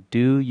 Nick,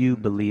 do you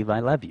believe I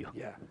love you?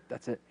 Yeah,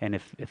 that's it. And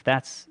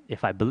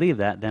if I believe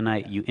that,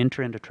 then you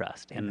enter into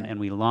trust, and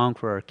we long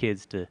for our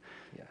kids to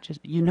just,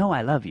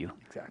 I love you.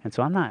 Exactly. And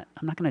so I'm not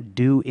going to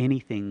do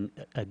anything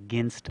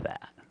against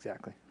that.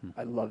 Exactly.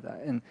 I love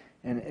that. And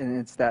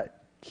it's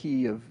that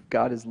key of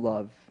God is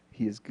love,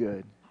 he is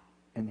good,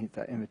 and he's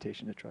that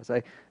invitation to trust.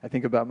 I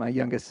think about my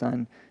youngest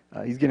son.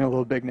 He's getting a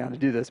little big now to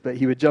do this, but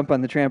he would jump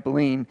on the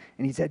trampoline,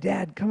 and he said,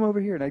 Dad, come over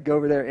here. And I'd go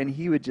over there, and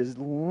he would just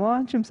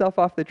launch himself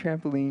off the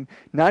trampoline,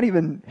 not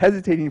even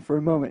hesitating for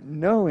a moment,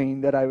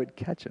 knowing that I would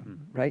catch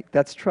him, right?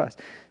 That's trust.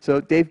 So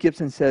Dave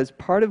Gibson says,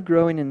 part of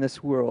growing in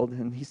this world,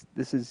 and he's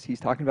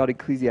talking about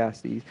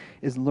Ecclesiastes,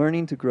 is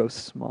learning to grow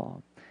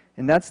small.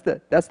 And that's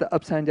the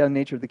upside down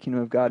nature of the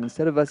kingdom of God.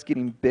 Instead of us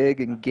getting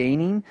big and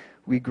gaining,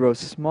 we grow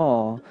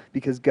small,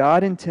 because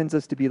God intends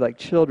us to be like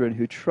children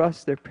who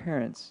trust their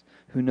parents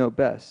who know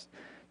best.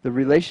 The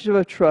relationship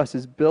of trust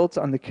is built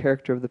on the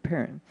character of the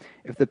parent.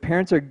 If the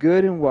parents are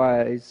good and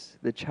wise,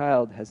 the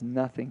child has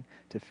nothing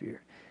to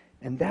fear.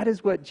 And that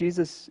is what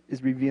Jesus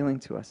is revealing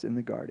to us in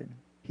the garden.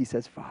 He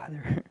says,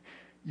 Father,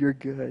 you're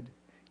good.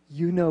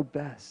 You know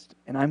best,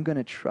 and I'm going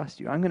to trust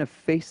you. I'm going to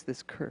face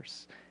this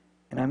curse.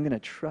 And I'm going to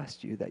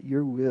trust you that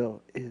your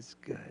will is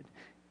good.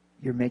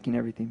 You're making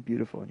everything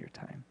beautiful in your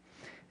time.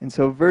 And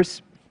so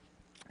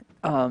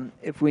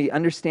if we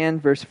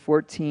understand verse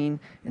 14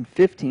 and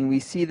 15, we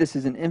see this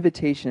as an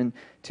invitation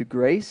to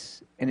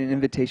grace and an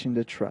invitation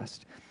to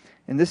trust.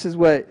 And this is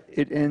what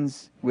it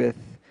ends with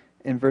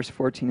in verse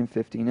 14 and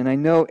 15. And I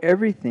know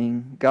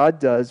everything God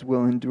does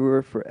will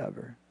endure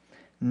forever.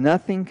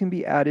 Nothing can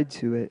be added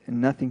to it, and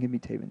nothing can be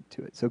taken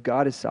to it. So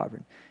God is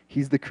sovereign.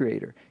 He's the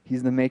creator.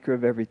 He's the maker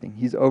of everything.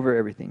 He's over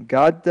everything.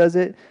 God does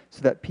it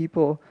so that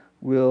people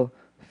will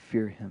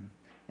fear him.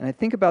 And I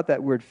think about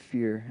that word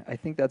fear. I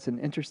think that's an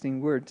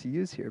interesting word to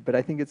use here, but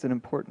I think it's an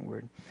important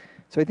word.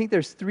 So I think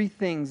there's three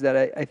things that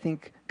I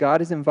think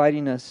God is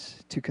inviting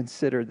us to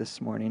consider this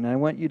morning. And I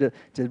want you to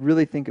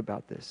really think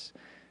about this.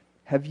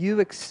 Have you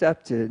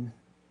accepted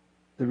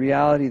the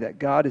reality that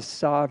God is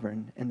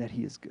sovereign and that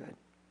he is good?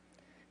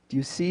 Do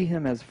you see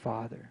him as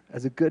Father,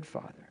 as a good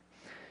Father?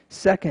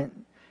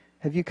 Second,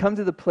 have you come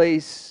to the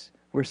place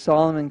where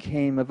Solomon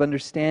came of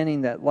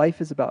understanding that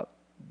life is about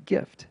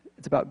gift?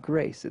 It's about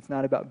grace. It's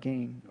not about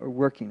gain or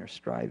working or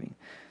striving.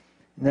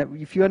 And that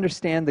if you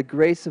understand the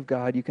grace of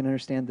God, you can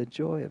understand the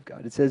joy of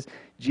God. It says,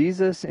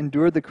 Jesus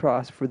endured the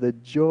cross for the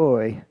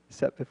joy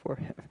set before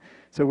him.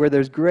 So where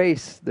there's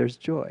grace, there's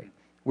joy.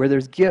 Where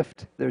there's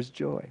gift, there's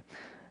joy.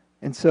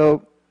 And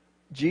so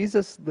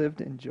Jesus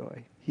lived in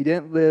joy. He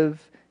didn't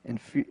live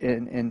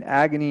in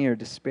agony or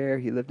despair.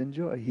 He lived in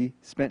joy. He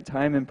spent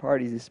time in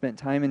parties. He spent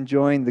time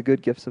enjoying the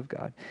good gifts of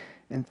God.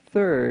 And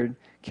third,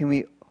 can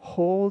we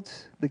hold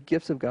the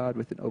gifts of God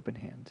with an open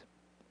hand?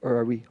 Or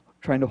are we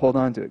trying to hold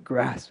on to it,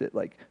 grasp it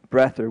like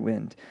breath or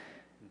wind?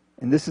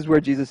 And this is where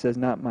Jesus says,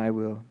 not my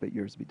will, but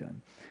yours be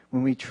done.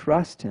 When we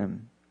trust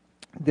him,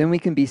 then we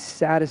can be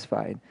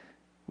satisfied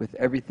with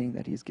everything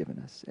that he's given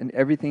us and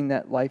everything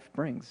that life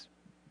brings.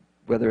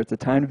 Whether it's a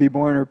time to be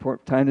born or a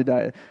time to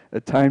die, a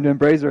time to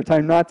embrace or a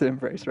time not to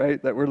embrace, right?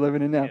 That we're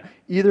living in now. Yeah.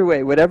 Either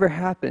way, whatever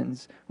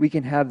happens, we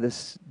can have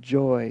this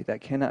joy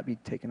that cannot be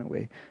taken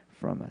away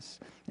from us.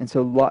 And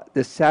so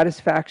the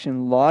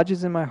satisfaction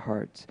lodges in my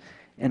heart,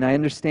 and I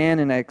understand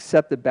and I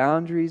accept the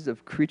boundaries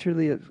of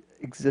creaturely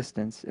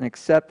existence and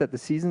accept that the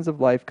seasons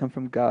of life come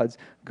from God's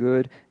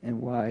good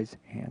and wise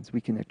hands. We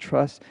can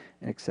trust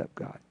and accept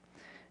God.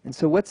 And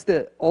so what's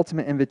the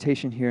ultimate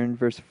invitation here in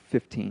verse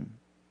 15?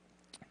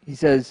 He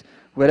says,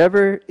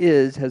 whatever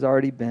is has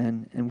already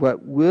been, and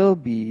what will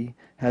be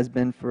has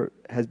been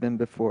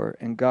before,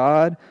 and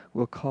God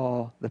will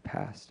call the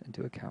past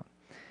into account.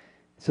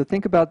 So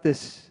think about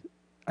this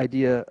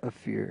idea of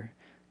fear.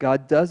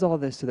 God does all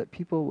this so that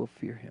people will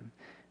fear him.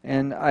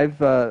 And I've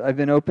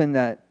been open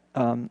that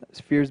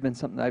fear has been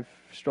something I've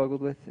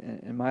struggled with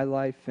in my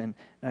life, and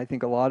I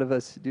think a lot of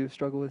us do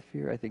struggle with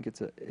fear. I think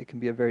it can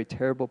be a very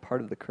terrible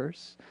part of the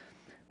curse.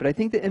 But I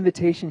think the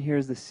invitation here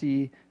is to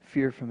see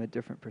fear from a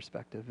different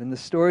perspective. And the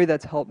story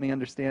that's helped me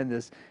understand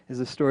this is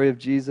the story of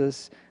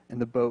Jesus in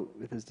the boat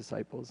with his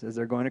disciples as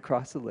they're going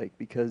across the lake,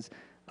 because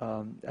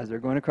as they're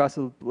going across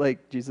the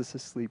lake, Jesus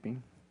is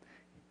sleeping.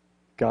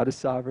 God is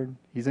sovereign.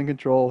 He's in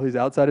control. He's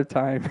outside of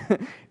time.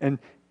 And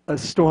a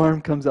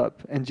storm comes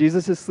up, and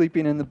Jesus is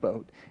sleeping in the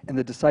boat, and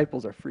the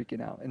disciples are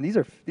freaking out. And these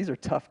are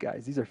tough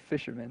guys. These are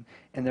fishermen.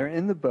 And they're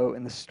in the boat,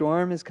 and the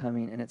storm is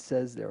coming, and it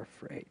says they're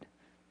afraid.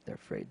 They're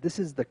afraid. This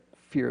is the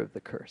fear of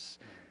the curse.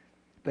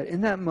 But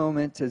in that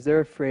moment, as they're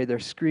afraid, they're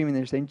screaming,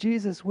 they're saying,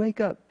 Jesus, wake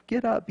up,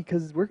 get up,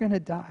 because we're going to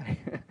die.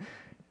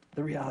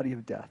 The reality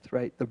of death,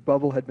 right? The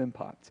bubble had been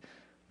popped.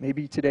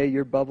 Maybe today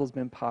your bubble's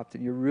been popped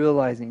and you're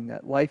realizing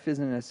that life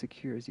isn't as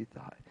secure as you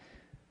thought.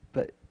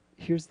 But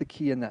here's the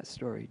key in that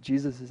story.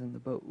 Jesus is in the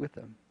boat with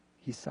them.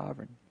 He's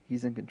sovereign.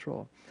 He's in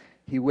control.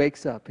 He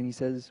wakes up and he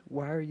says,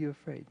 why are you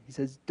afraid? He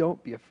says,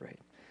 don't be afraid.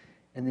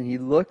 And then he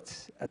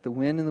looked at the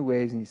wind and the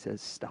waves and he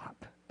says,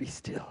 stop, be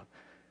still.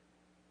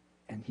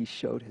 And he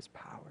showed his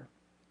power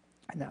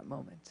in that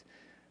moment.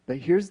 But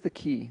here's the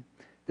key.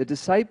 The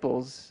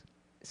disciples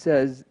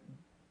says,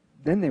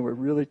 then they were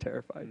really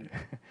terrified.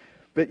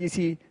 But you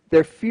see,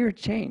 their fear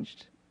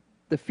changed.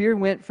 The fear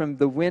went from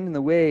the wind and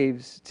the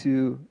waves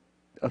to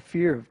a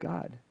fear of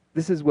God.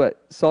 This is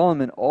what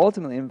Solomon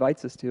ultimately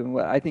invites us to, and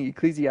what I think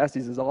Ecclesiastes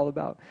is all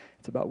about.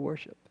 It's about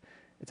worship.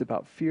 It's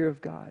about fear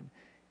of God.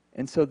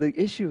 And so the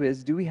issue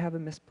is, do we have a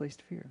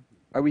misplaced fear?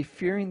 Are we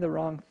fearing the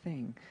wrong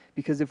thing?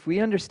 Because if we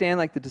understand,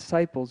 like the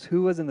disciples,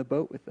 who was in the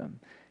boat with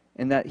them,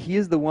 and that he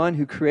is the one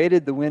who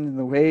created the wind and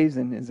the waves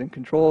and is in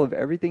control of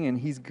everything, and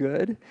he's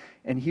good,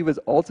 and he was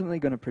ultimately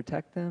going to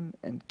protect them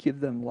and give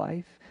them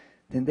life,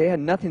 then they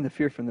had nothing to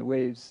fear from the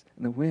waves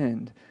and the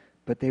wind,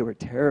 but they were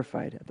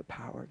terrified at the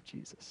power of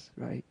Jesus,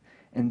 right?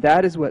 And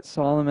that is what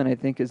Solomon, I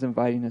think, is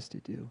inviting us to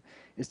do,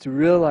 is to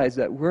realize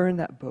that we're in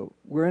that boat.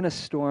 We're in a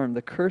storm.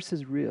 The curse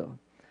is real.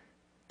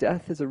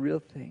 Death is a real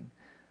thing.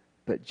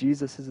 But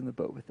Jesus is in the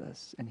boat with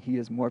us, and he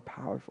is more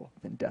powerful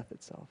than death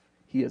itself.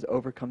 He has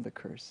overcome the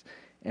curse.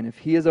 And if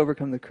he has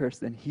overcome the curse,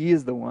 then he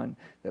is the one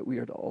that we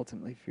are to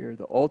ultimately fear,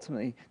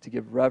 ultimately to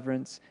give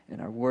reverence in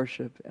our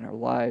worship and our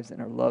lives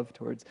and our love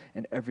towards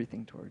and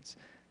everything towards.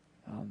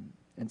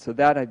 And so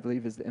that, I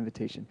believe, is the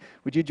invitation.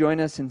 Would you join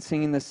us in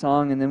singing this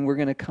song, and then we're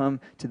going to come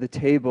to the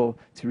table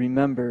to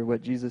remember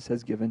what Jesus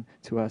has given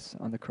to us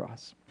on the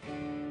cross.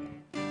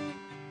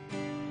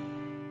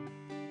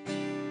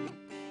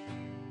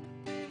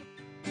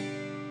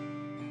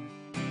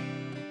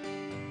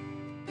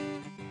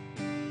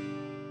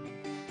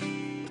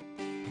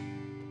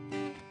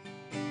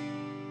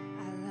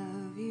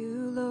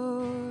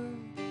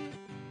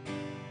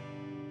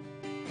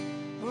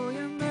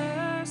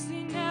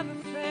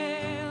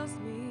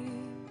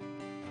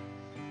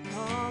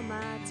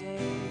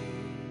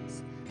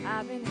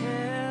 I've been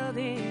held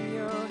in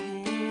your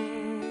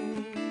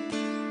hand.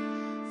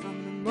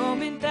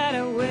 moment that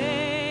I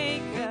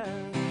wake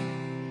up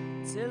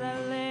till I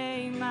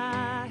lay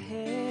my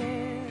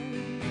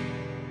head,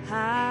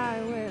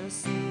 I will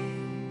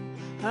sing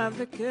of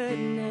the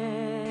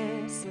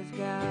goodness of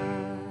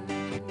God.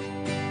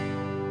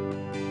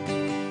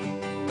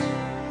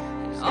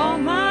 And all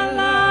my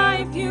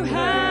life you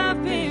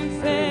have been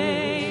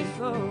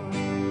faithful.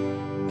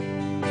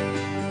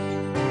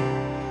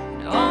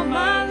 And all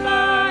my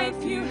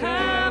life you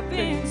have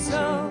been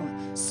so,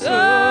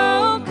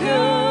 so good.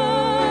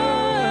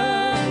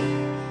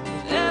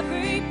 With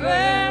every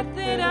breath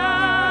that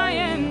I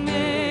am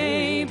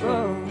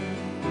able,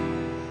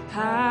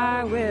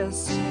 I will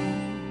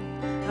sing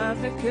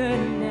of the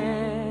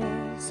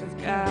goodness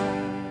of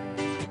God.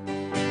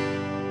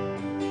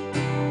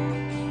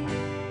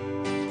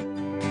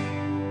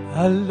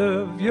 I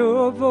love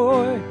your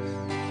voice.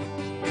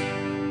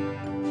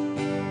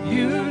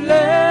 You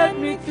led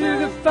me through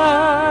the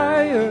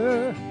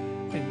fire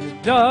in the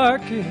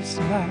darkest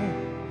night.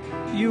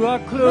 You are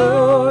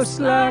close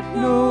like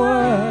no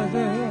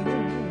other.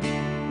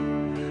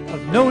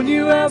 I've known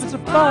you as a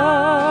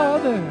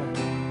father.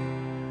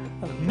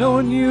 I've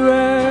known you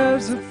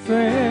as a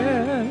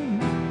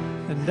friend.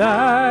 And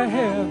I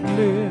have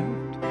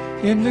lived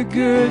in the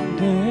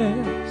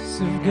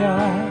goodness of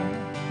God.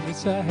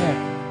 Yes, I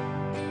have.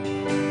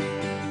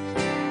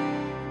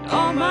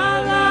 All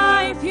my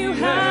life you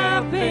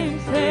have been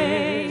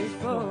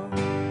faithful.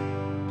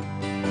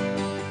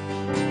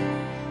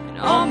 And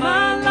all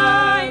my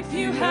life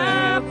you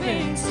have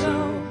been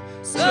so,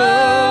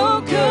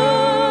 so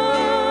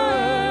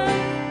good.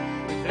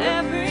 With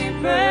every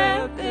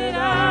breath that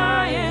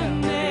I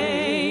am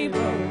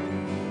able,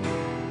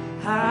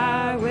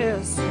 I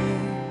will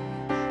sing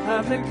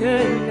of the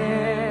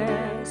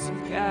goodness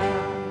of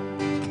God.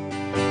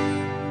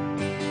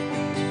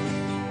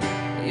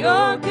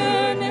 Your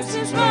goodness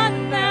is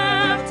running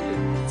after,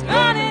 it's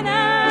running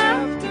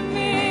after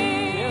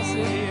me. Yes,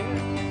 it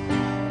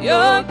is.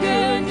 Your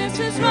goodness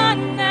is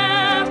running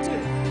after,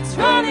 it's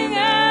running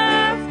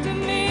after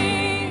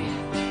me.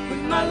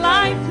 With my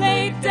life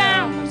laid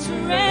down, I'm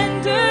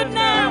surrendered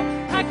now.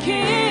 I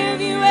give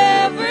you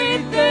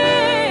everything.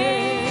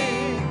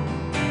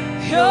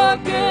 Your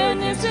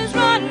goodness is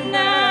running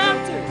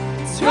after,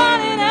 it's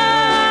running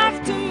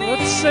after me.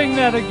 Let's sing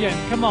that again.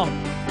 Come on.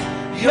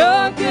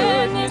 Your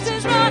goodness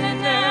is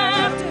running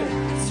after,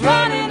 it's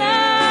running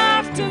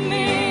after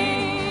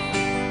me.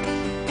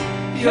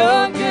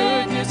 Your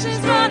goodness is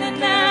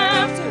running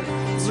after,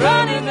 it's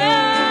running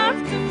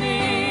after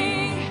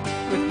me.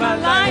 With my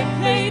life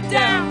laid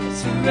down, I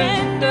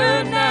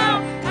surrender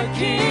now. I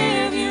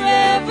give you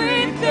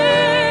everything.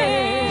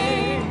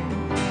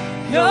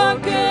 Your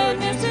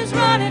goodness is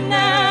running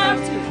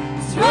after,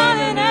 it's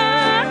running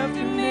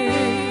after me.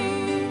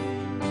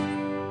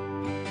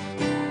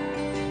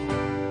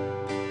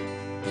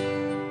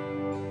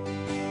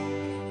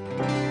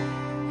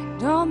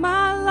 All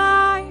my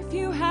life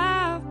you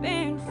have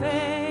been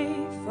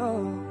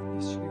faithful.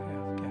 Yes, you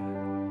have,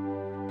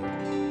 God.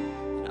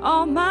 And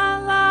all my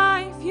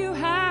life you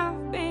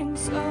have been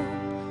so,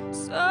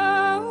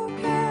 so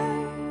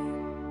good.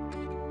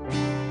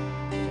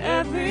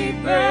 Every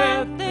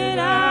breath that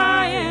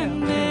I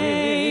am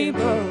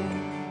able,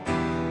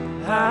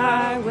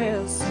 I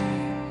will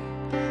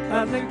sing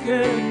of the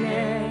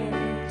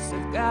goodness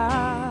of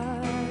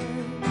God.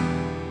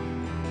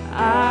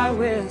 I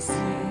will sing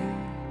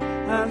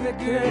of the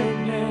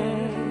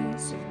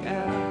goodness of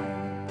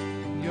God.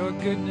 Your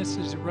goodness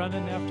is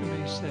running after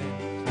me, say.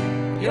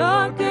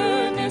 Your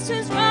goodness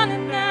is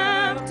running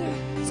after,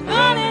 it's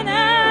running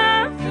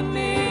after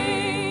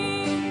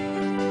me.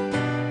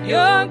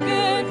 Your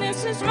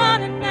goodness is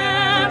running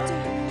after,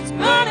 it's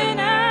running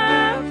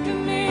after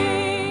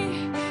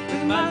me.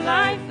 With my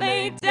life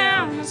laid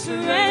down, I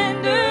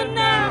surrender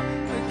now.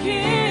 I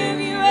give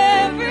you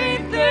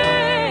everything.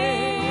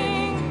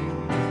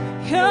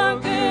 Your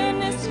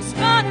goodness is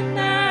running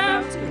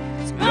after,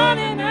 it's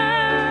running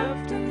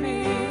after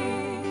me.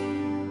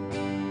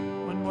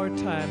 One more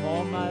time.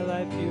 All my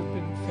life you've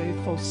been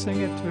faithful.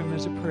 Sing it to him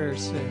as a prayer.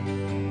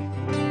 Sing.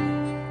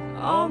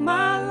 All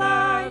my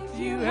life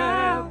you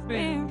have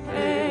been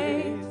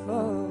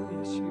faithful.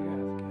 Yes, you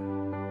have,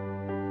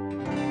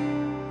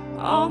 God.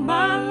 All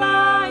my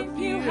life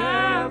you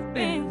have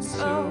been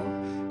so,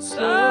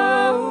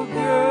 so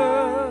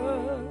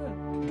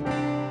good.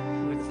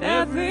 With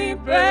every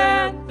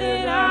breath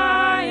that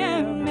I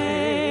am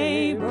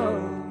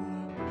able,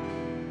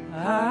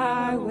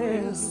 I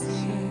will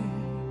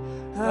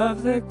sing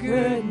of the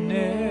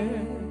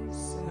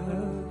goodness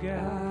of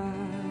God.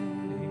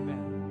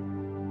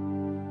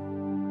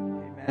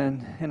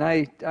 And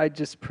I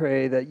just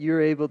pray that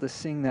you're able to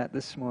sing that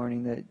this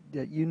morning,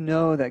 that you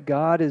know that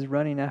God is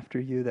running after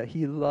you, that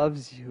he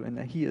loves you, and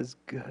that he is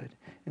good,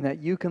 and that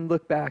you can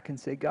look back and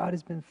say, God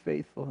has been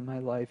faithful in my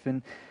life.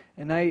 And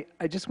I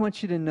just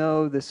want you to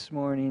know this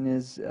morning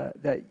is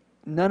that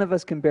none of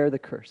us can bear the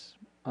curse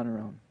on our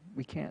own.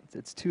 We can't.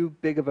 It's too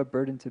big of a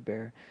burden to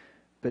bear.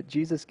 But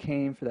Jesus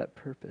came for that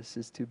purpose,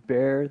 is to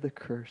bear the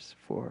curse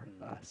for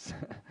us.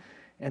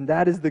 And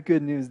that is the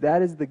good news.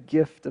 That is the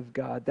gift of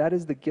God. That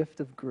is the gift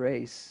of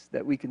grace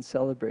that we can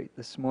celebrate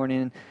this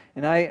morning.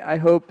 And I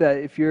hope that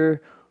if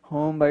you're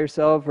home by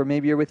yourself, or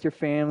maybe you're with your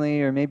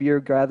family, or maybe you're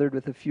gathered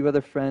with a few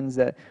other friends,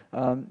 that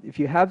if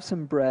you have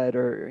some bread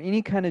or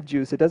any kind of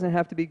juice, it doesn't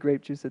have to be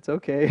grape juice, it's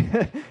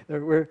okay.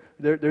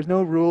 There's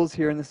no rules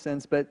here in the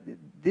sense, but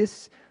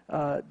this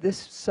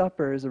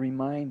supper is a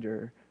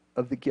reminder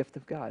of the gift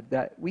of God,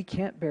 that we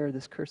can't bear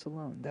this curse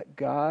alone, that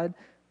God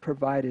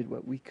provided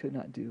what we could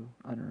not do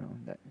on our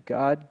own, that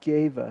God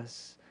gave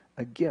us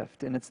a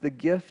gift, and it's the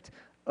gift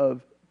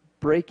of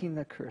breaking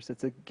the curse.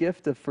 It's a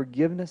gift of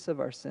forgiveness of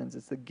our sins.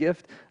 It's the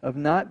gift of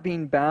not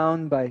being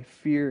bound by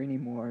fear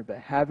anymore, but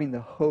having the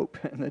hope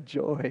and the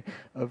joy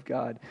of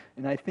God.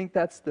 And I think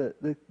that's the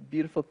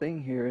beautiful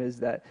thing here, is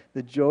that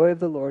the joy of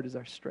the Lord is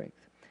our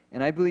strength.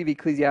 And I believe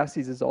Ecclesiastes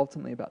is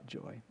ultimately about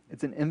joy.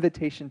 It's an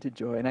invitation to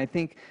joy. And I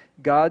think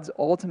God's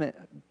ultimate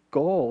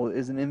goal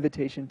is an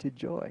invitation to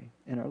joy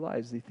in our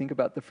lives. You think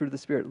about the fruit of the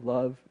Spirit: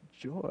 love,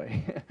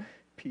 joy,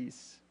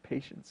 peace,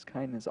 patience,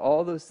 kindness,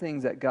 all those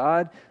things that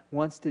God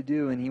wants to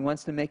do, and He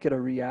wants to make it a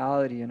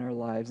reality in our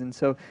lives. And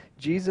so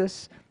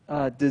Jesus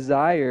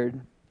desired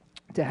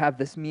to have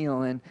this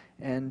meal,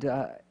 and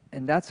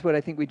that's what I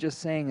think we just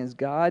sang, is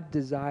God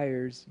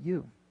desires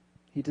you.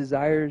 He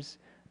desires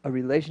a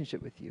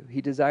relationship with you.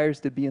 He desires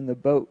to be in the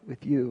boat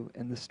with you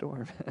in the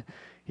storm.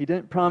 He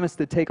didn't promise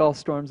to take all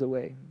storms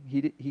away.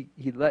 He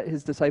let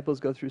His disciples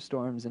go through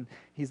storms, and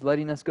He's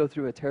letting us go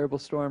through a terrible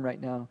storm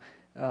right now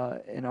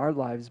in our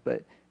lives,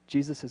 but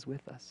Jesus is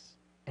with us,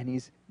 and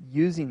He's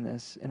using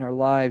this in our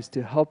lives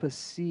to help us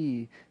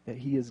see that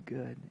He is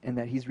good, and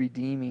that He's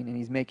redeeming, and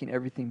He's making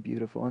everything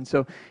beautiful. And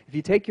so if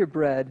you take your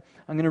bread,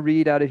 I'm going to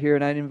read out of here,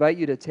 and I'd invite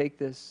you to take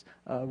this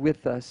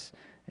with us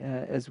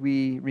as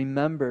we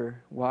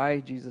remember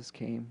why Jesus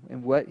came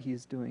and what He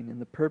is doing and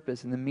the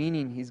purpose and the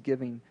meaning He's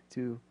giving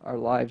to our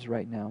lives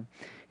right now.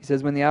 He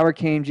says, when the hour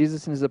came,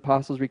 Jesus and His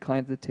apostles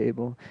reclined at the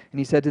table, and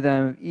He said to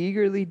them,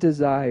 eagerly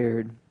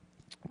desired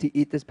to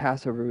eat this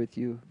Passover with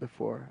you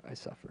before I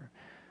suffer.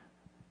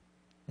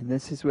 And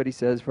this is what He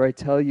says, for I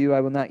tell you, I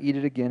will not eat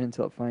it again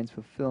until it finds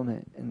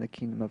fulfillment in the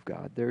kingdom of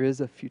God. There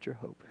is a future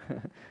hope.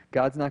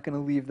 God's not going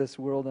to leave this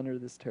world under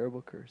this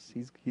terrible curse.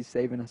 He's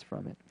saving us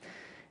from it.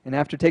 And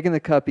after taking the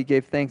cup, He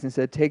gave thanks and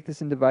said, take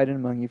this and divide it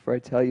among you, for I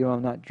tell you, I will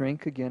not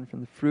drink again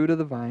from the fruit of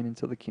the vine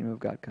until the kingdom of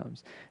God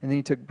comes. And then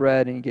He took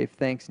bread, and He gave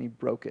thanks, and He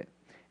broke it.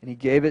 And He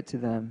gave it to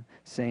them,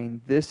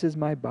 saying, this is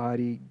my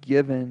body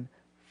given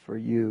for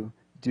you.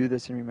 Do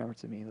this in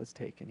remembrance of me. Let's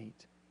take and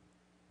eat.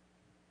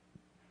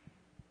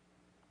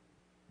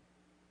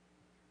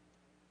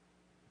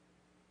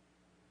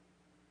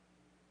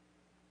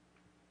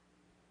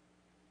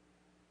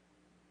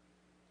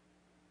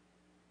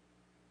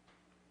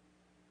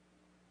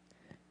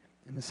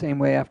 In the same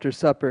way, after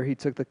supper, He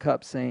took the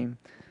cup, saying,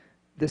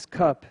 this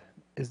cup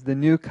is the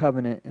new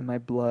covenant in my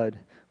blood,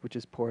 which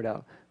is poured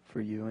out for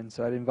you. And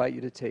so I'd invite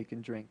you to take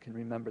and drink and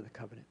remember the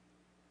covenant.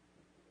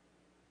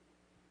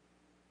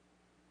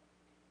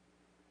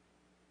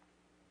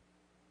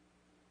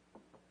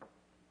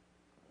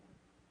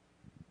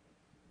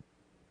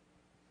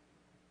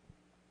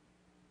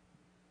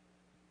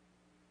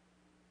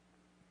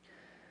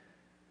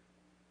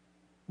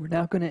 We're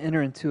now going to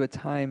enter into a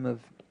time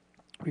of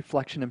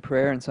reflection and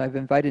prayer, and so I've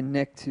invited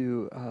Nick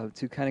to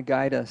kind of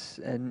guide us,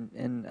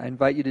 and I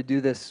invite you to do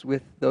this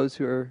with those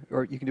who are,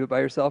 or you can do it by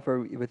yourself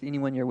or with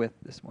anyone you're with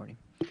this morning.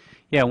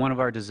 Yeah, one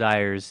of our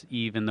desires,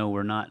 even though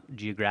we're not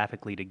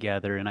geographically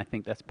together, and I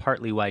think that's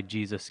partly why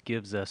Jesus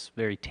gives us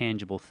very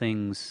tangible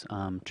things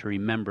to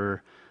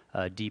remember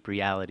deep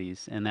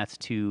realities, and that's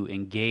to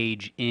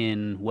engage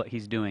in what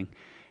He's doing.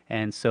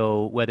 And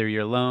so whether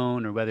you're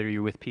alone or whether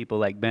you're with people,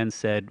 like Ben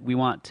said,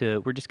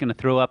 we're just going to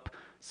throw up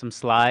some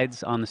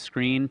slides on the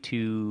screen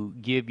to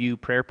give you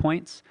prayer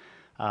points.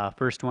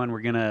 First one,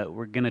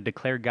 we're gonna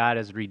declare God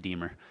as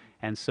Redeemer.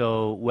 And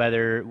so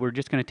whether we're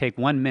just going to take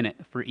 1 minute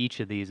for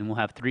each of these, and we'll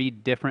have 3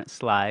 different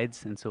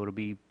slides, and so it'll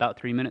be about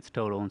 3 minutes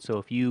total. And so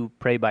if you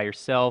pray by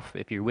yourself,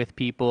 if you're with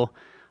people,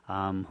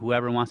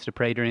 whoever wants to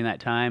pray during that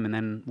time, and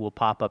then we'll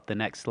pop up the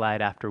next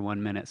slide after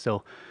 1 minute.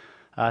 So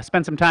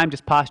spend some time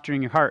just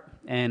posturing your heart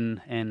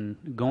and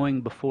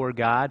going before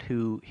God,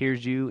 who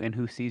hears you and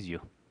who sees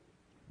you.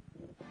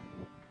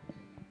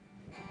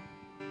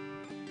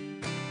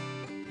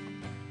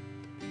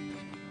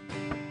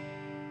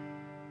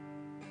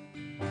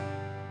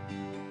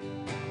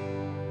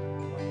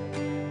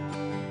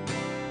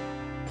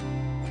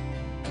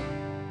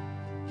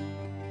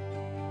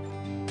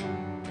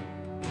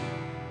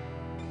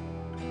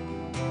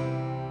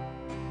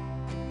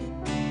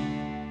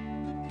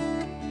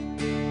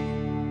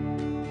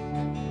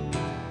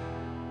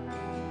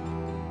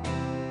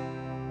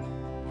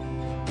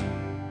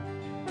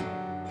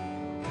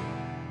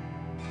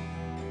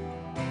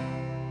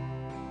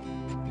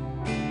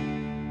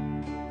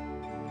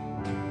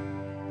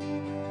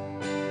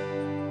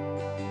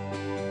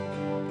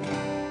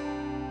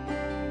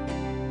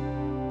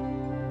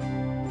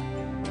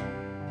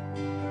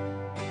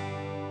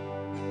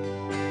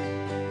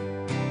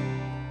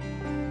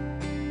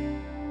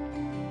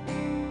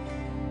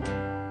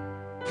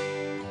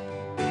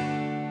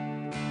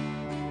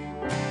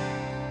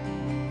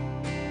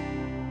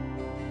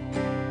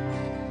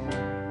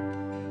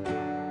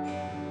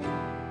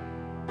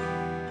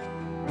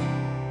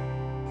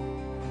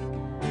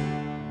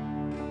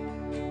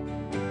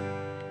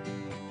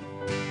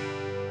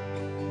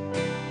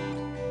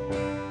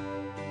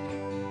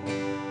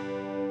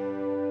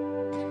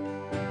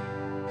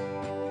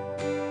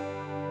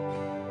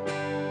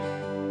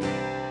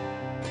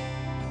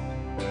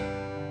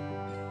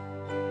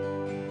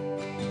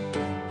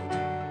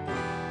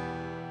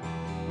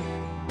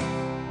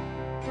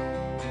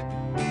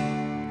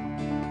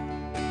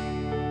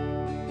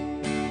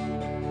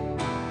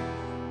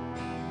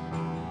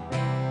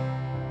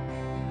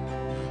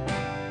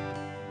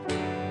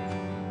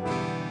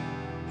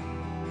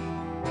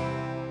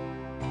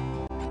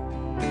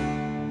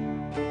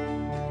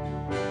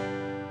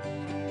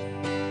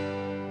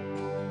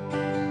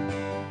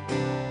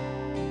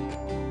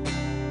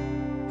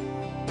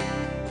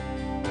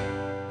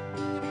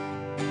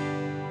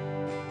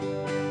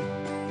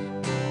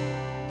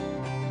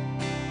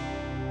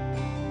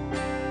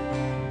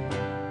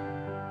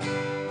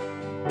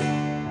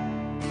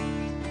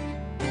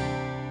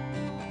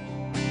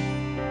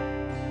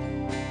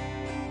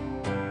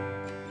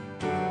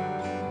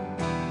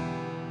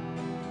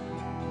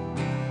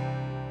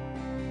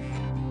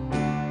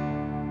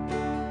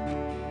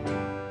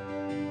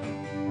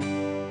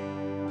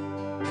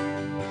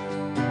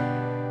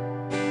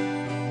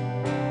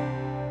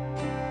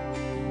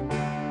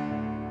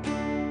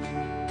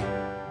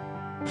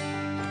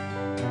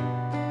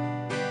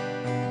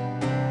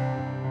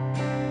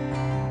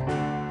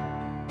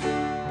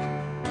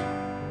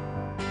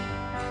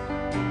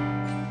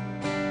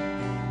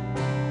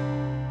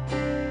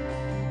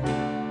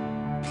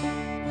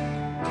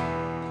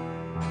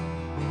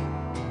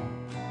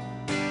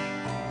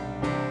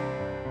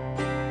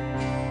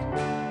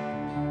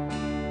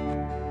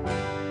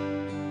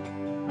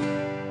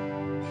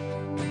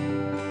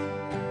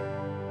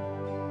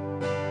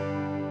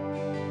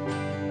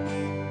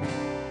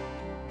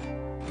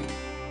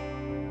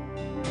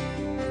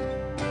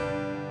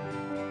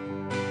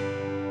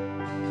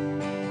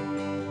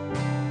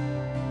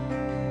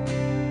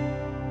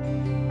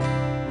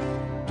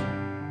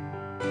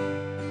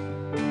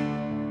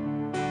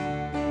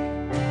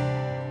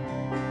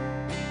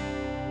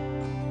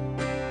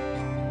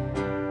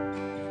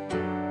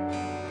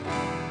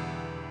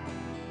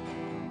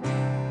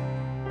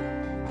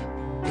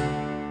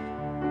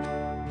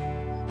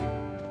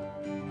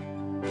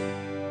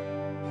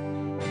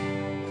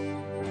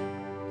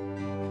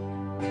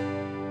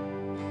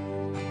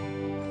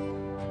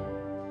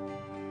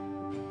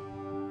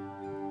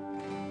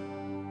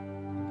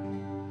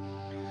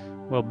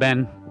 Well,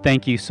 Ben,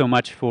 thank you so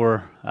much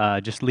for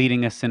just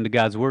leading us into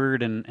God's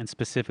Word and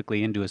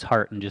specifically into His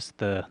heart, and just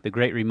the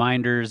great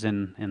reminders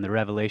and the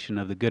revelation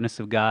of the goodness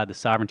of God, the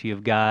sovereignty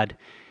of God.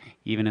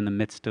 Even in the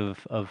midst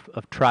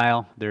of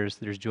trial, there's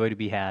joy to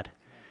be had.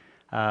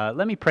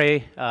 Let me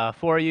pray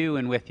for you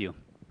and with you.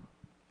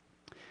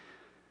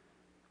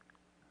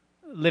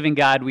 Living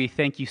God, we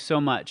thank you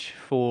so much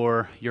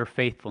for your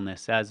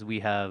faithfulness as we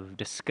have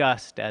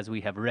discussed, as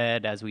we have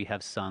read, as we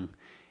have sung.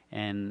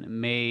 And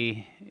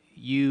may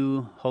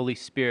you, Holy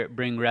Spirit,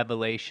 bring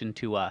revelation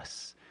to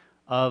us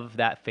of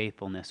that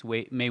faithfulness.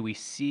 May we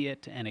see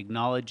it and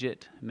acknowledge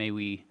it. May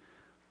we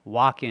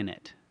walk in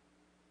it.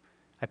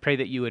 I pray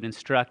that you would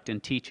instruct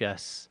and teach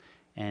us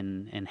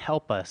and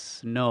help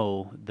us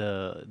know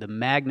the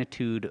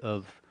magnitude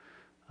of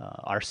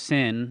our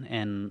sin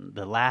and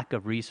the lack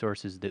of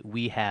resources that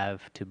we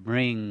have to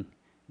bring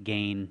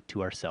gain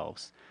to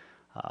ourselves.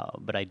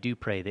 But I do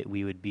pray that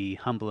we would be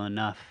humble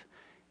enough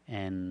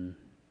and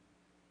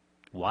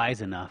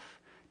wise enough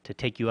to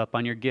take you up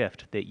on your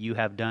gift, that you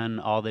have done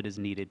all that is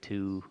needed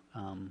to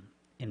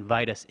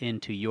invite us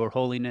into your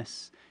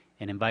holiness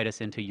and invite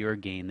us into your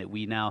gain, that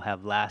we now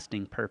have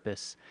lasting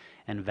purpose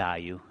and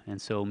value.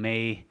 And so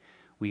may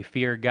we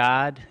fear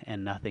God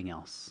and nothing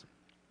else.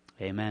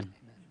 Amen.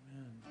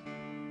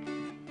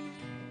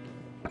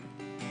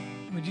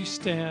 Would you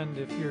stand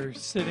if you're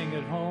sitting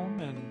at home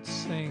and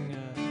sing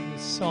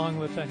this song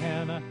with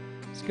Hannah?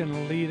 It's going to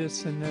lead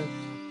us in this.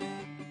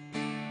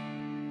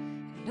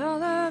 And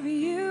all of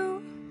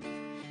you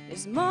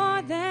is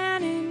more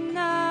than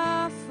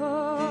enough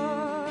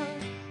for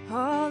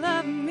all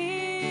of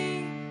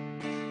me,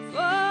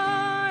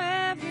 for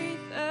every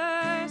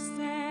thirst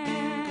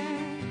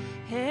and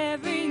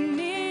every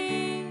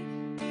need.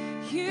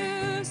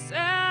 You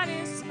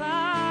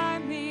satisfy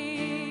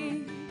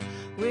me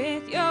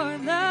with your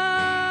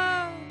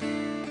love,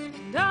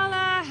 and all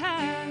I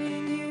have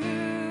in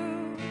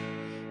you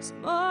is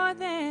more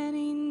than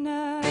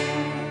enough.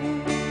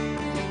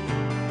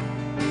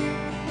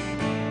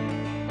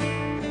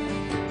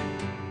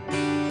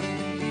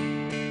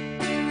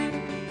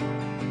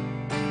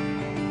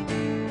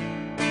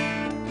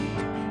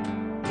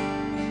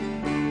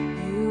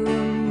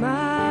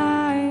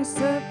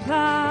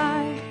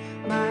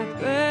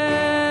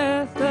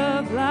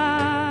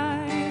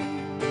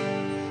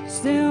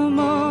 Still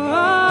more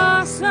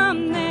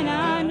awesome than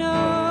I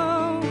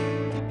know.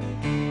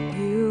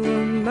 You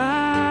are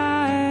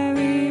my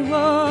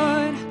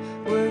reward,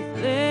 worth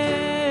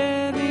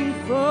living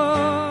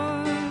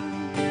for.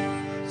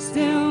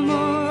 Still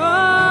more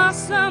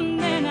awesome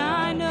than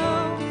I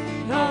know.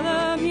 All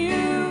of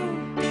you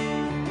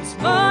is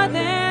more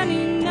than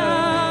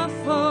enough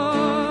for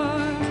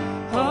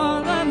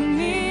all of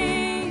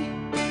me,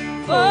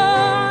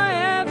 for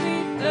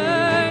every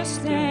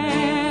thirst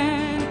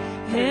and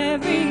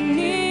every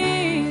need.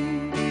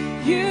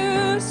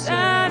 You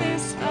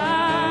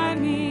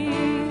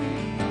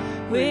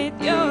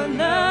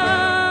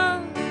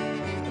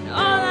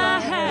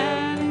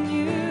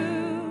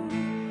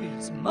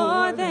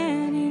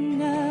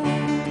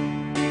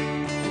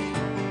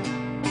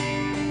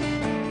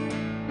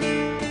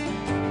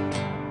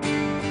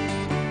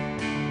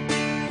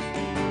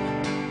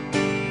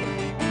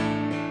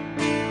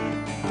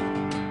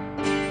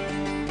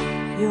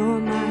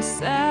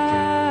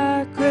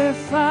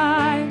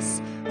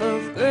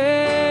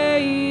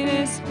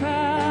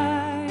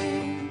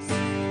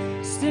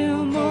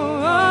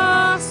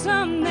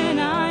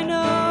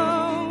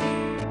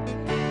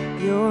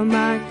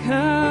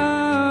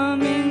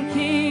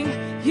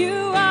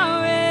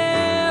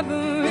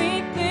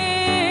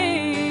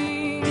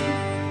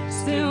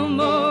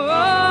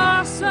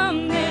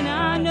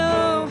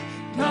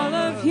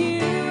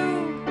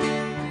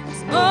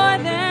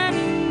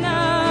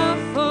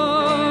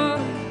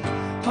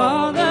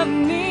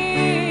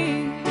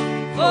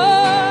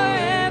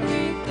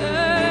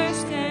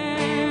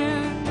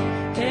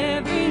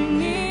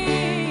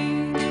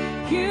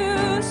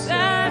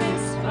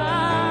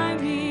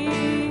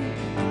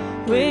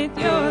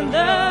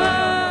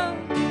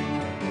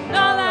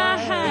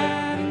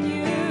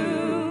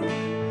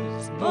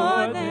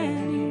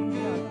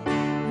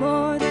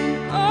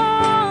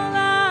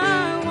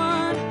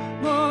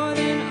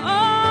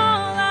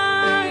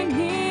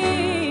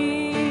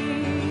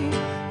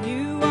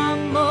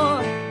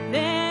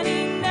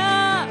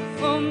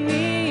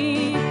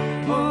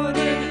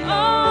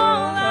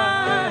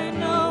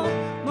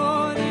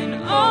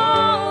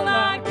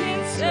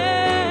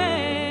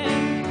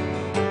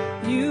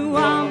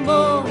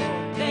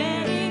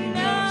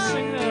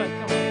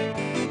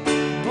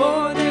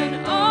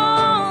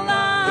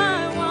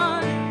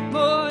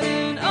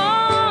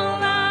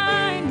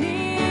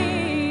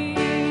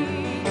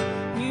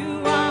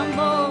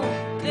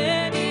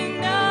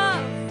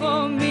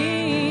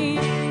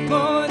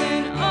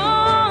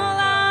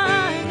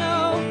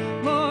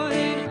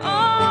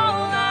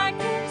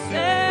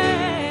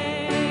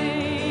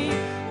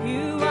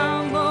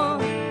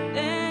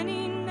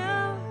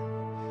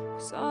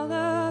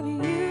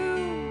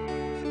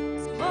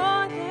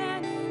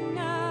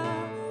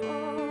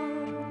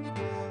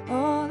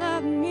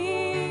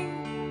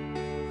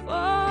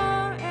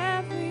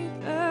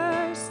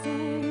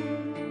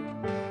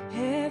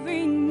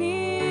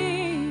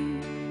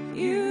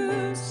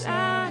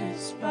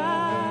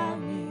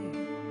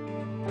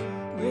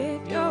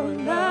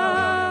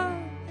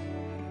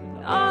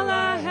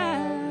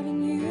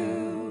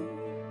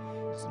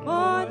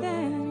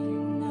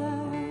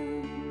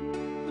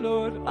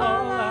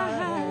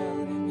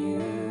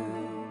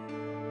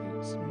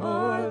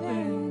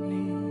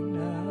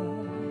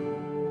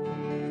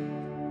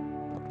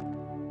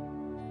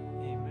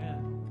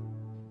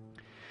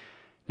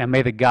And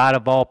may the God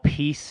of all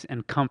peace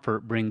and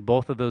comfort bring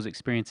both of those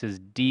experiences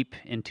deep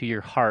into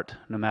your heart,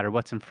 no matter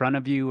what's in front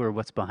of you or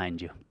what's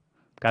behind you.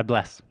 God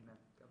bless.